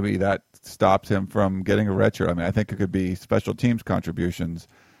teams, and maybe that stops him from getting a redshirt. I mean, I think it could be special teams contributions.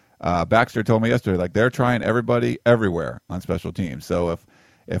 Baxter told me yesterday, they're trying everybody everywhere on special teams. So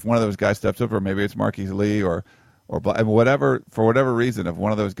if one of those guys steps up, or maybe it's Marquise Lee or whatever, for whatever reason, if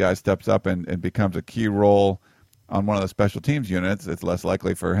one of those guys steps up and becomes a key role on one of the special teams units, it's less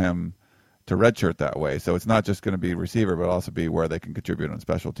likely for him to redshirt that way. So it's not just going to be receiver, but also be where they can contribute on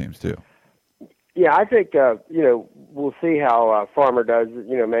special teams too. Yeah, I think, we'll see how Farmer does,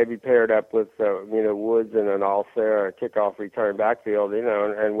 maybe paired up with, Woods and an all-Sarah kickoff return backfield,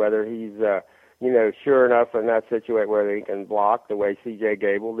 and whether he's, sure enough in that situation where he can block the way C.J.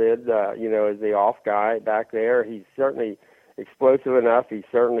 Gable did, as the off guy back there. He's certainly explosive enough. He's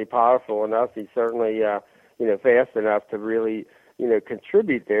certainly powerful enough. He's certainly, fast enough to really,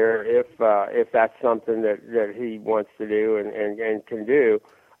 contribute there if that's something that he wants to do and can do.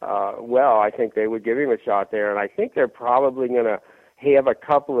 I think they would give him a shot there, and I think they're probably going to have a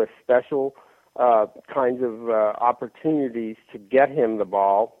couple of special kinds of opportunities to get him the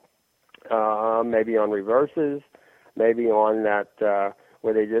ball, maybe on reverses, maybe on that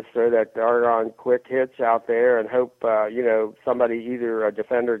where they just throw that darn quick hitch out there and hope somebody, either a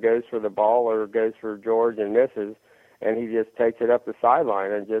defender goes for the ball or goes for George and misses, and he just takes it up the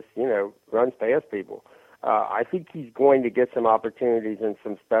sideline and just runs past people. I think he's going to get some opportunities in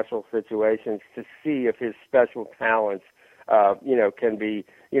some special situations to see if his special talents,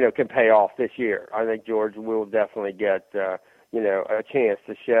 can pay off this year. I think George will definitely get, a chance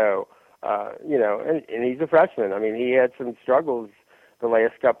to show, and he's a freshman. I mean, he had some struggles the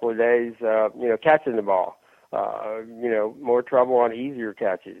last couple of days, catching the ball. More trouble on easier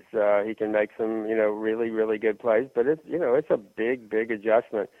catches. He can make some, really, really good plays, but it's a big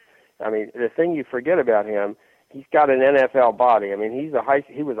adjustment. I mean, the thing you forget about him, he's got an NFL body. I mean, he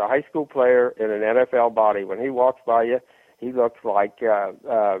was a high school player in an NFL body. When he walks by you, he looks like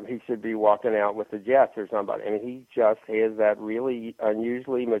he should be walking out with the Jets or somebody. I mean, he just has that really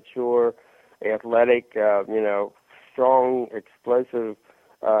unusually mature, athletic, strong, explosive,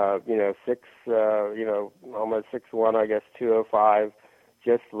 almost 6'1", I guess 205.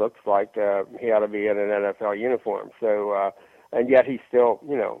 Just looks like he ought to be in an NFL uniform. So, and yet he's still,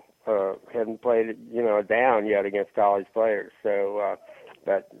 hadn't played, down yet against college players. So,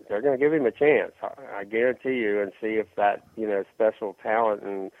 but they're going to give him a chance, I guarantee you, and see if that, special talent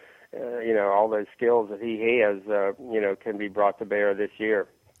and, all those skills that he has, can be brought to bear this year.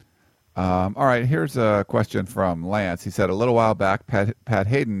 All right, here's a question from Lance. He said, a little while back, Pat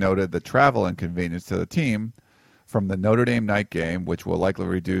Hayden noted the travel inconvenience to the team from the Notre Dame night game, which will likely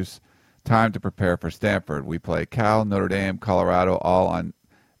reduce time to prepare for Stanford. We play Cal, Notre Dame, Colorado, all on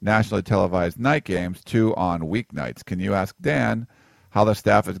nationally televised night games, 2 on weeknights. Can you ask Dan how the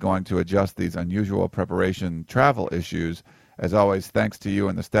staff is going to adjust these unusual preparation travel issues? As always, thanks to you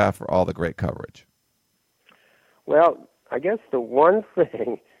and the staff for all the great coverage. Well, I guess the one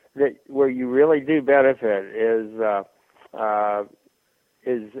thing where you really do benefit is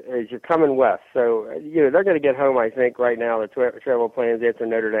is you're coming west. So, they're going to get home, I think, right now. The travel plans after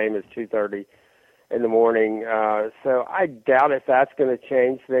Notre Dame is 2:30 in the morning. So I doubt if that's going to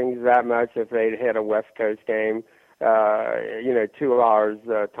change things that much if they had a West Coast game, 2 hours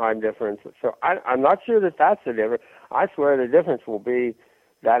time difference. So I'm not sure that that's the difference. I swear the difference will be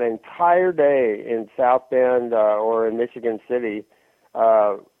that entire day in South Bend or in Michigan City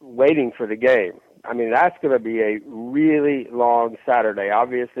waiting for the game. I mean, that's going to be a really long Saturday.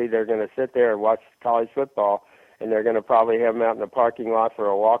 Obviously, they're going to sit there and watch college football, and they're going to probably have them out in the parking lot for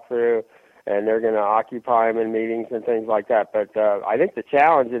a walkthrough, and they're going to occupy them in meetings and things like that. But I think the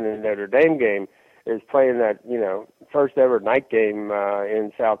challenge in the Notre Dame game is playing that, first ever night game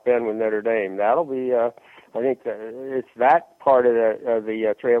in South Bend with Notre Dame. That'll be, I think it's that part of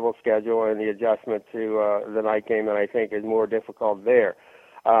the travel schedule and the adjustment to the night game that I think is more difficult there.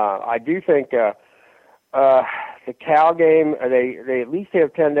 I do think the Cal game, they at least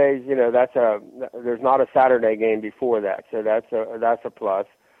have 10 days. There's not a Saturday game before that, so that's a plus.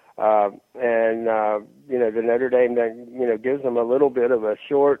 The Notre Dame then gives them a little bit of it's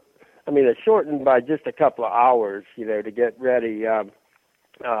shortened by just a couple of hours, to get ready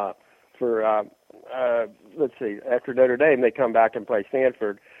for. Let's see. After Notre Dame, they come back and play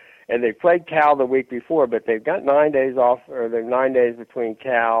Stanford, and they played Cal the week before, but they've got 9 days off, or they're 9 days between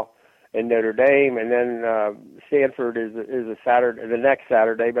Cal and Notre Dame, and then Stanford is a Saturday, the next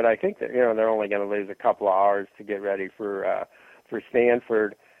Saturday. But I think that they're only going to lose a couple of hours to get ready for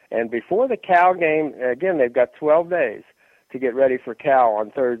Stanford. And before the Cal game, again, they've got 12 days to get ready for Cal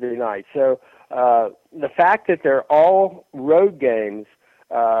on Thursday night. So the fact that they're all road games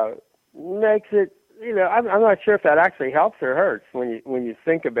makes it. I'm not sure if that actually helps or hurts when you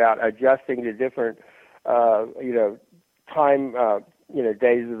think about adjusting to different, time.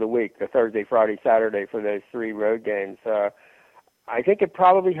 Days of the week, the Thursday, Friday, Saturday for those 3 road games. I think it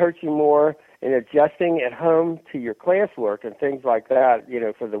probably hurts you more in adjusting at home to your classwork and things like that,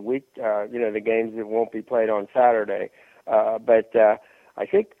 for the week, the games that won't be played on Saturday. But I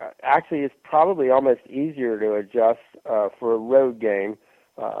think actually it's probably almost easier to adjust for a road game,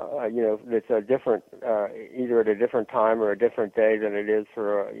 that's a different, either at a different time or a different day than it is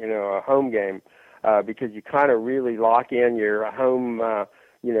for, a home game. Because you kind of really lock in your home,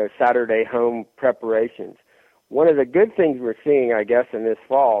 Saturday home preparations. One of the good things we're seeing, I guess, in this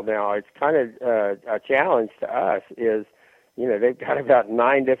fall, now it's kind of a challenge to us, is, they've got about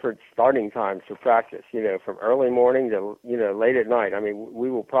 9 different starting times for practice, from early morning to, late at night. I mean,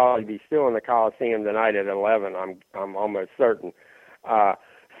 we will probably be still in the Coliseum tonight at 11, I'm almost certain.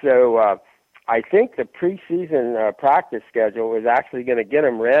 So I think the preseason practice schedule is actually going to get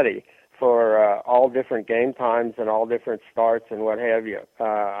them ready for all different game times and all different starts and what have you.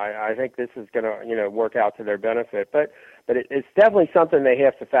 I think this is going to, work out to their benefit. But it's definitely something they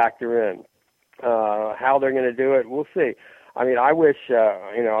have to factor in. How they're going to do it, we'll see. I mean, I wish,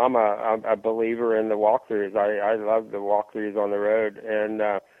 I'm a believer in the walkthroughs. I love the walkthroughs on the road,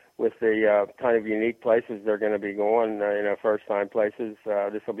 and with the kind of unique places they're going to be going, first-time places.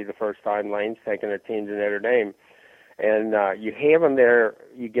 This will be the first time Lane's taking a team to Notre Dame. And you have them there,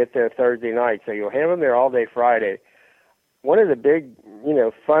 you get there Thursday night, so you'll have them there all day Friday. One of the big,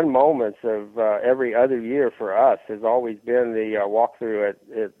 fun moments of every other year for us has always been the walkthrough at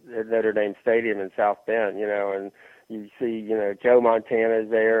Notre Dame Stadium in South Bend, and you see, Joe Montana is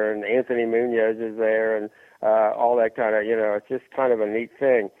there and Anthony Munoz is there and all that kind of, it's just kind of a neat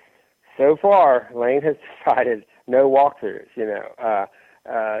thing. So far, Lane has decided no walkthroughs,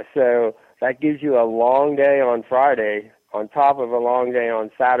 so that gives you a long day on Friday on top of a long day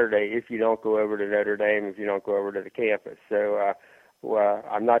on Saturday if you don't go over to Notre Dame, if you don't go over to the campus. So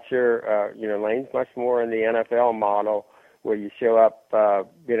I'm not sure, Lane's much more in the NFL model where you show up, for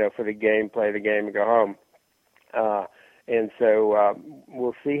the game, play the game, and go home. And so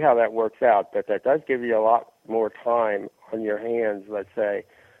we'll see how that works out. But that does give you a lot more time on your hands, let's say,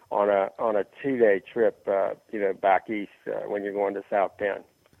 on a 2-day trip, back east when you're going to South Bend.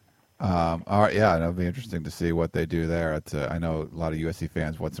 All right, yeah, it'll be interesting to see what they do there. I know a lot of USC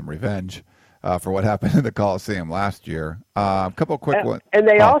fans want some revenge for what happened in the Coliseum last year. A couple of quick ones. And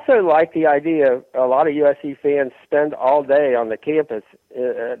they also like the idea, a lot of USC fans spend all day on the campus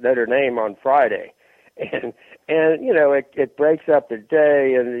at Notre Dame on Friday. And it breaks up the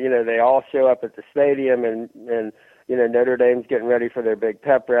day, and, they all show up at the stadium, and Notre Dame's getting ready for their big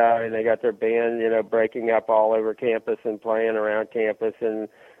pep rally, and they got their band, breaking up all over campus and playing around campus, and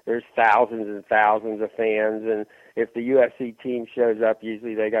there's thousands and thousands of fans, and if the USC team shows up,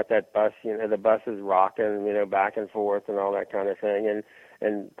 usually they got that bus, the bus is rocking, back and forth and all that kind of thing,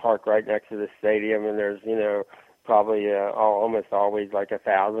 and park right next to the stadium, and there's, probably almost always like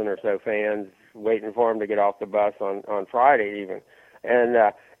 1,000 or so fans waiting for him to get off the bus on Friday even. And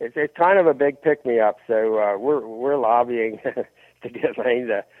it's kind of a big pick-me-up, so we're lobbying to get Lane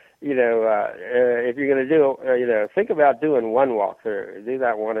to, if you're going to do, think about doing one walkthrough. Do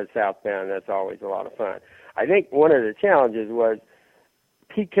that one at South Bend. That's always a lot of fun. I think one of the challenges was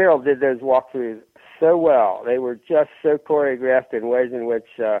Pete Carroll did those walkthroughs so well. They were just so choreographed in ways in which,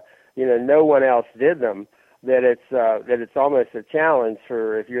 no one else did them, that it's almost a challenge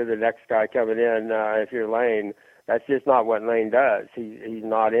for if you're the next guy coming in, if you're Lane. That's just not what Lane does. He's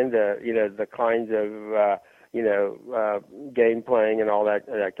not into, the kinds of, game playing and all that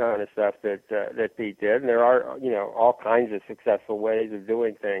kind of stuff that Pete did. And there are, all kinds of successful ways of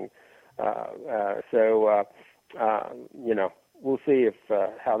doing things. We'll see if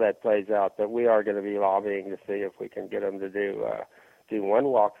how that plays out. But we are going to be lobbying to see if we can get him to do one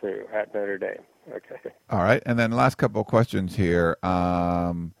walkthrough at Notre Dame. Okay. All right. And then last couple of questions here.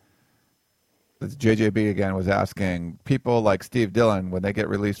 JJB again was asking, people like Steve Dillon, when they get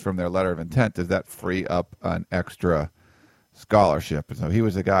released from their letter of intent, does that free up an extra scholarship? So he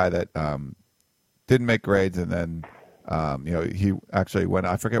was a guy that didn't make grades, and then he actually went.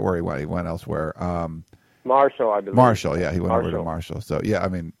 I forget where he went. He went elsewhere. Marshall, I believe. Marshall, yeah, he went over to Marshall. So yeah,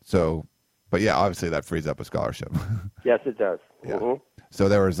 but yeah, obviously that frees up a scholarship. Yes, it does. Yeah. Mm-hmm. So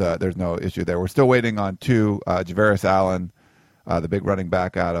there's no issue there. We're still waiting on two, Javaris Allen, the big running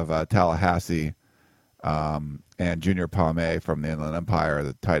back out of Tallahassee, and Junior Palme from the Inland Empire,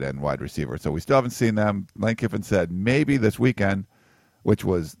 the tight end wide receiver. So we still haven't seen them. Lane Kiffin said maybe this weekend, which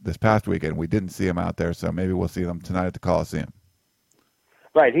was this past weekend. We didn't see them out there, so maybe we'll see them tonight at the Coliseum.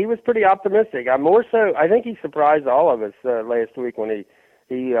 Right, he was pretty optimistic. I think he surprised all of us last week when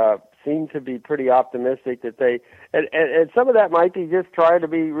he seemed to be pretty optimistic that they, and some of that might be just trying to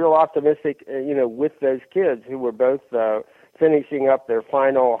be real optimistic, with those kids who were both finishing up their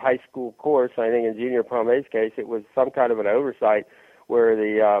final high school course. I think in Junior Palme's case, it was some kind of an oversight where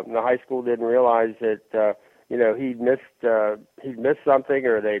the high school didn't realize that he'd missed something,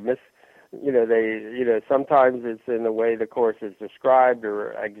 or they missed. Sometimes it's in the way the course is described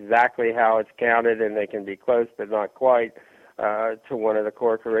or exactly how it's counted, and they can be close but not quite to one of the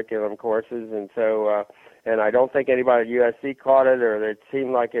core curriculum courses. And so, and I don't think anybody at USC caught it, or it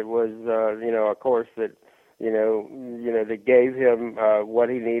seemed like it was, a course that, that gave him what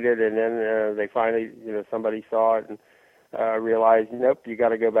he needed, and then they finally, somebody saw it and realized, nope, you got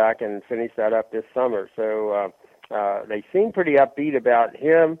to go back and finish that up this summer. So they seem pretty upbeat about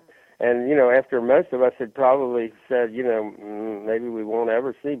him. And, after most of us had probably said, maybe we won't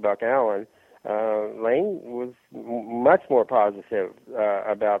ever see Buck Allen, Lane was much more positive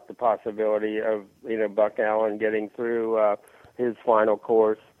about the possibility of, Buck Allen getting through his final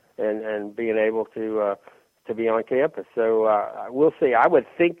course and being able to be on campus. So we'll see. I would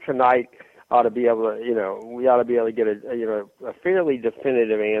think tonight ought to be able to, we ought to be able to get a fairly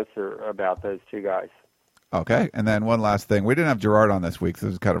definitive answer about those two guys. Okay, and then one last thing. We didn't have Gerard on this week, so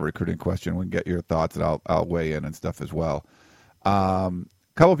this is kind of a recruiting question. We can get your thoughts, and I'll weigh in and stuff as well. A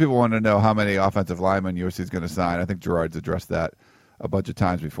couple of people want to know how many offensive linemen USC is going to sign. I think Gerard's addressed that a bunch of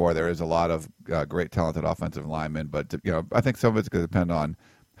times before. There is a lot of great, talented offensive linemen, but I think some of it's going to depend on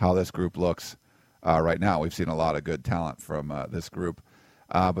how this group looks right now. We've seen a lot of good talent from this group.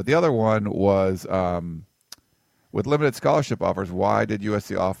 But the other one was with limited scholarship offers, why did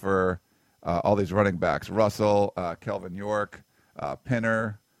USC offer all these running backs, Russell, Kelvin York,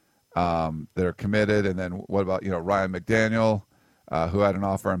 Pinner, that are committed, and then what about Ryan McDaniel, who had an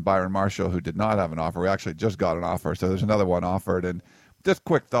offer, and Byron Marshall, who did not have an offer. We actually just got an offer, so there's another one offered. And just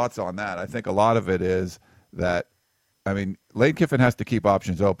quick thoughts on that. I think a lot of it is that, Lane Kiffin has to keep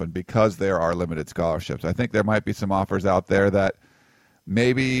options open because there are limited scholarships. I think there might be some offers out there that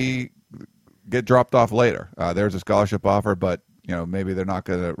maybe get dropped off later. There's a scholarship offer, but maybe they're not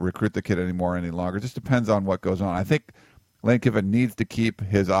going to recruit the kid anymore any longer. It just depends on what goes on. I think Lane Kiffin needs to keep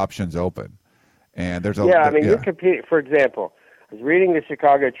his options open. And there's you're competing. For example, I was reading the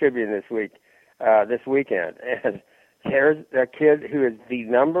Chicago Tribune this weekend, and there's a kid who is the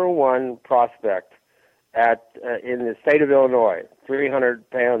number one prospect in the state of Illinois,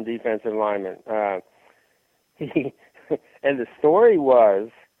 300-pound defensive lineman. And the story was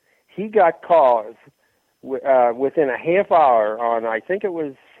he got calls within a half hour on, I think it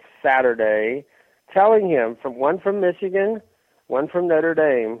was Saturday, telling him, one from Michigan, one from Notre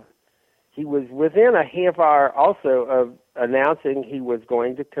Dame, he was within a half hour also of announcing he was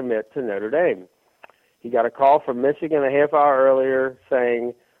going to commit to Notre Dame. He got a call from Michigan a half hour earlier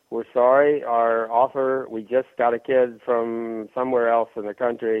saying, we're sorry, our offer, we just got a kid from somewhere else in the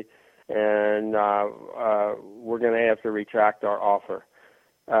country, and we're going to have to retract our offer.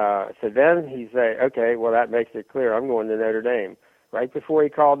 So then he said, okay, well, that makes it clear. I'm going to Notre Dame. Right before he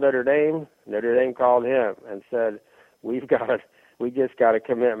called Notre Dame called him and said, we just got a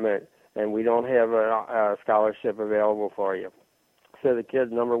commitment, and we don't have a scholarship available for you. So the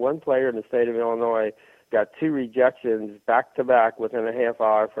kid, number one player in the state of Illinois, got 2 rejections back-to-back within a half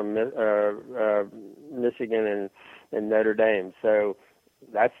hour from Michigan and Notre Dame. So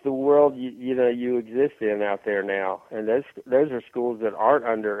that's the world you exist in out there now. And those are schools that aren't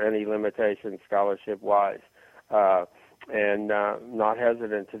under any limitations scholarship-wise, and not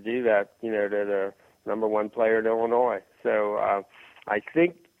hesitant to do that, to the number one player in Illinois. So I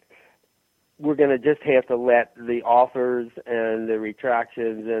think we're going to just have to let the offers and the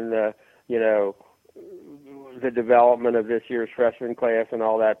retractions and the development of this year's freshman class and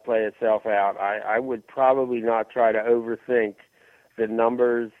all that play itself out. I would probably not try to overthink the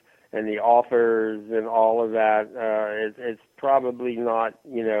numbers and the offers and all of that. It's probably not,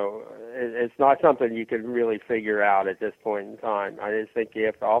 it's not something you can really figure out at this point in time. I just think you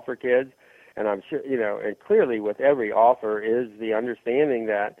have to offer kids, and I'm sure, and clearly with every offer is the understanding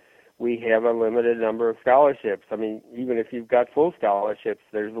that we have a limited number of scholarships. I mean, even if you've got full scholarships,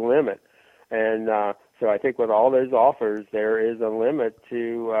 there's a limit. And so I think with all those offers, there is a limit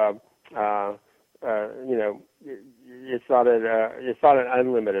to, it's not an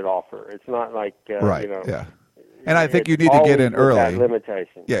unlimited offer. It's not like, right, yeah. And I think you need to get in early. That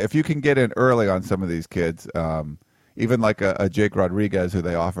limitation. Yeah, if you can get in early on some of these kids, even like a Jake Rodriguez who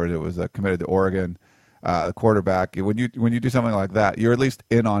they offered, it was committed to Oregon, the quarterback. When you do something like that, you're at least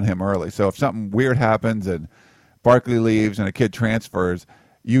in on him early. So if something weird happens and Barkley leaves and a kid transfers,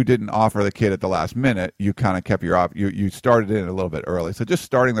 you didn't offer the kid at the last minute. You kind of kept you started in a little bit early. So just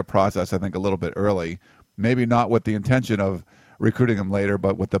starting the process, I think, a little bit early, maybe not with the intention of recruiting him later,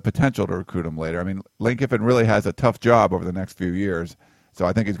 but with the potential to recruit him later. I mean, Lane Kiffin really has a tough job over the next few years. So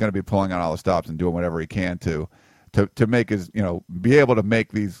I think he's going to be pulling on all the stops and doing whatever he can to make his, be able to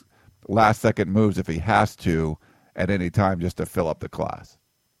make these last second moves if he has to at any time just to fill up the class.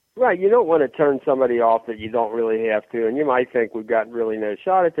 Right, you don't want to turn somebody off that you don't really have to, and you might think we've got really no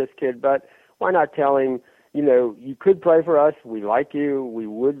shot at this kid, but why not tell him, you could play for us, we like you, we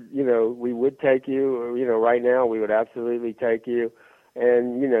would take you, right now we would absolutely take you,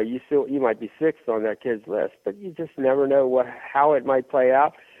 and, you might be sixth on that kid's list, but you just never know how it might play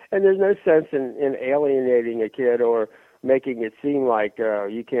out, and there's no sense in alienating a kid or making it seem like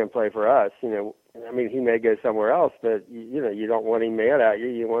you can't play for us, I mean, he may go somewhere else, but, you don't want him mad at you.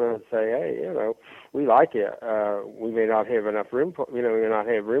 You want to say, hey, we like you. We may not have enough room, we may not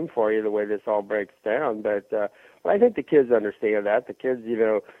have room for you the way this all breaks down. But I think the kids understand that. The kids,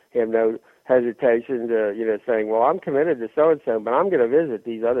 have no hesitation to, saying, well, I'm committed to so-and-so, but I'm going to visit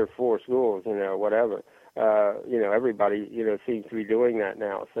these other 4 schools, whatever. Everybody, seems to be doing that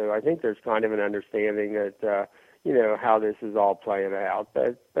now. So I think there's kind of an understanding that, how this is all playing out.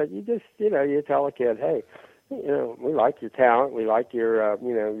 But you just, you tell a kid, hey, we like your talent, we like your,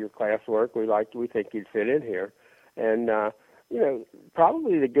 your classwork, we think you'd fit in here. And,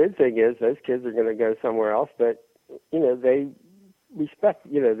 probably the good thing is those kids are going to go somewhere else, but, they respect,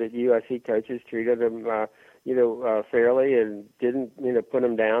 that USC coaches treated them, fairly and didn't, put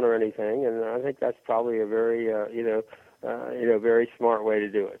them down or anything. And I think that's probably a very, very smart way to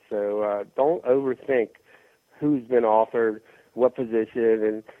do it. So don't overthink who's been offered, what position,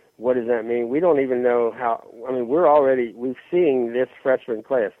 and what does that mean? We don't even know how. I mean, we've seen this freshman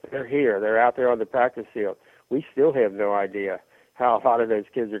class. They're here. They're out there on the practice field. We still have no idea how a lot of those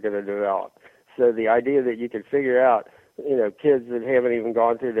kids are going to develop. So the idea that you can figure out, kids that haven't even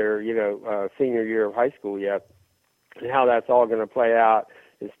gone through their, senior year of high school yet, and how that's all going to play out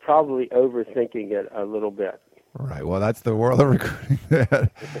is probably overthinking it a little bit. Right. Well, that's the world of recruiting.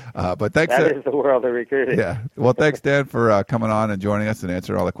 But thanks. That is the world of recruiting. Yeah. Well, thanks, Dan, for coming on and joining us and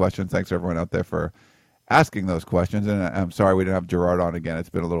answering all the questions. Thanks, everyone out there, for asking those questions. And I'm sorry we didn't have Gerard on again. It's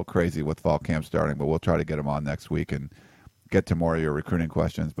been a little crazy with fall camp starting, but we'll try to get him on next week and get to more of your recruiting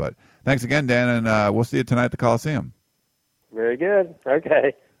questions. But thanks again, Dan, and we'll see you tonight at the Coliseum. Very good.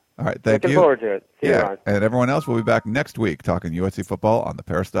 Okay. All right. Thank you. Looking forward to it. See you on. And everyone else will be back next week talking USC football on the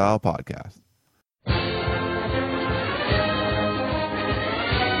Peristyle Podcast.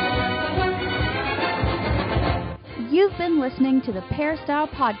 You've been listening to the Peristyle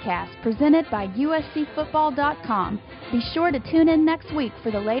Podcast presented by USCFootball.com. Be sure to tune in next week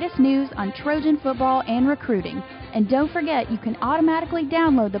for the latest news on Trojan football and recruiting. And don't forget, you can automatically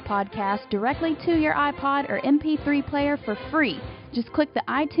download the podcast directly to your iPod or MP3 player for free. Just click the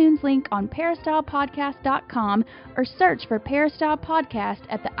iTunes link on peristylepodcast.com or search for Peristyle Podcast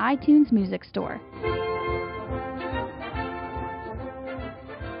at the iTunes Music Store.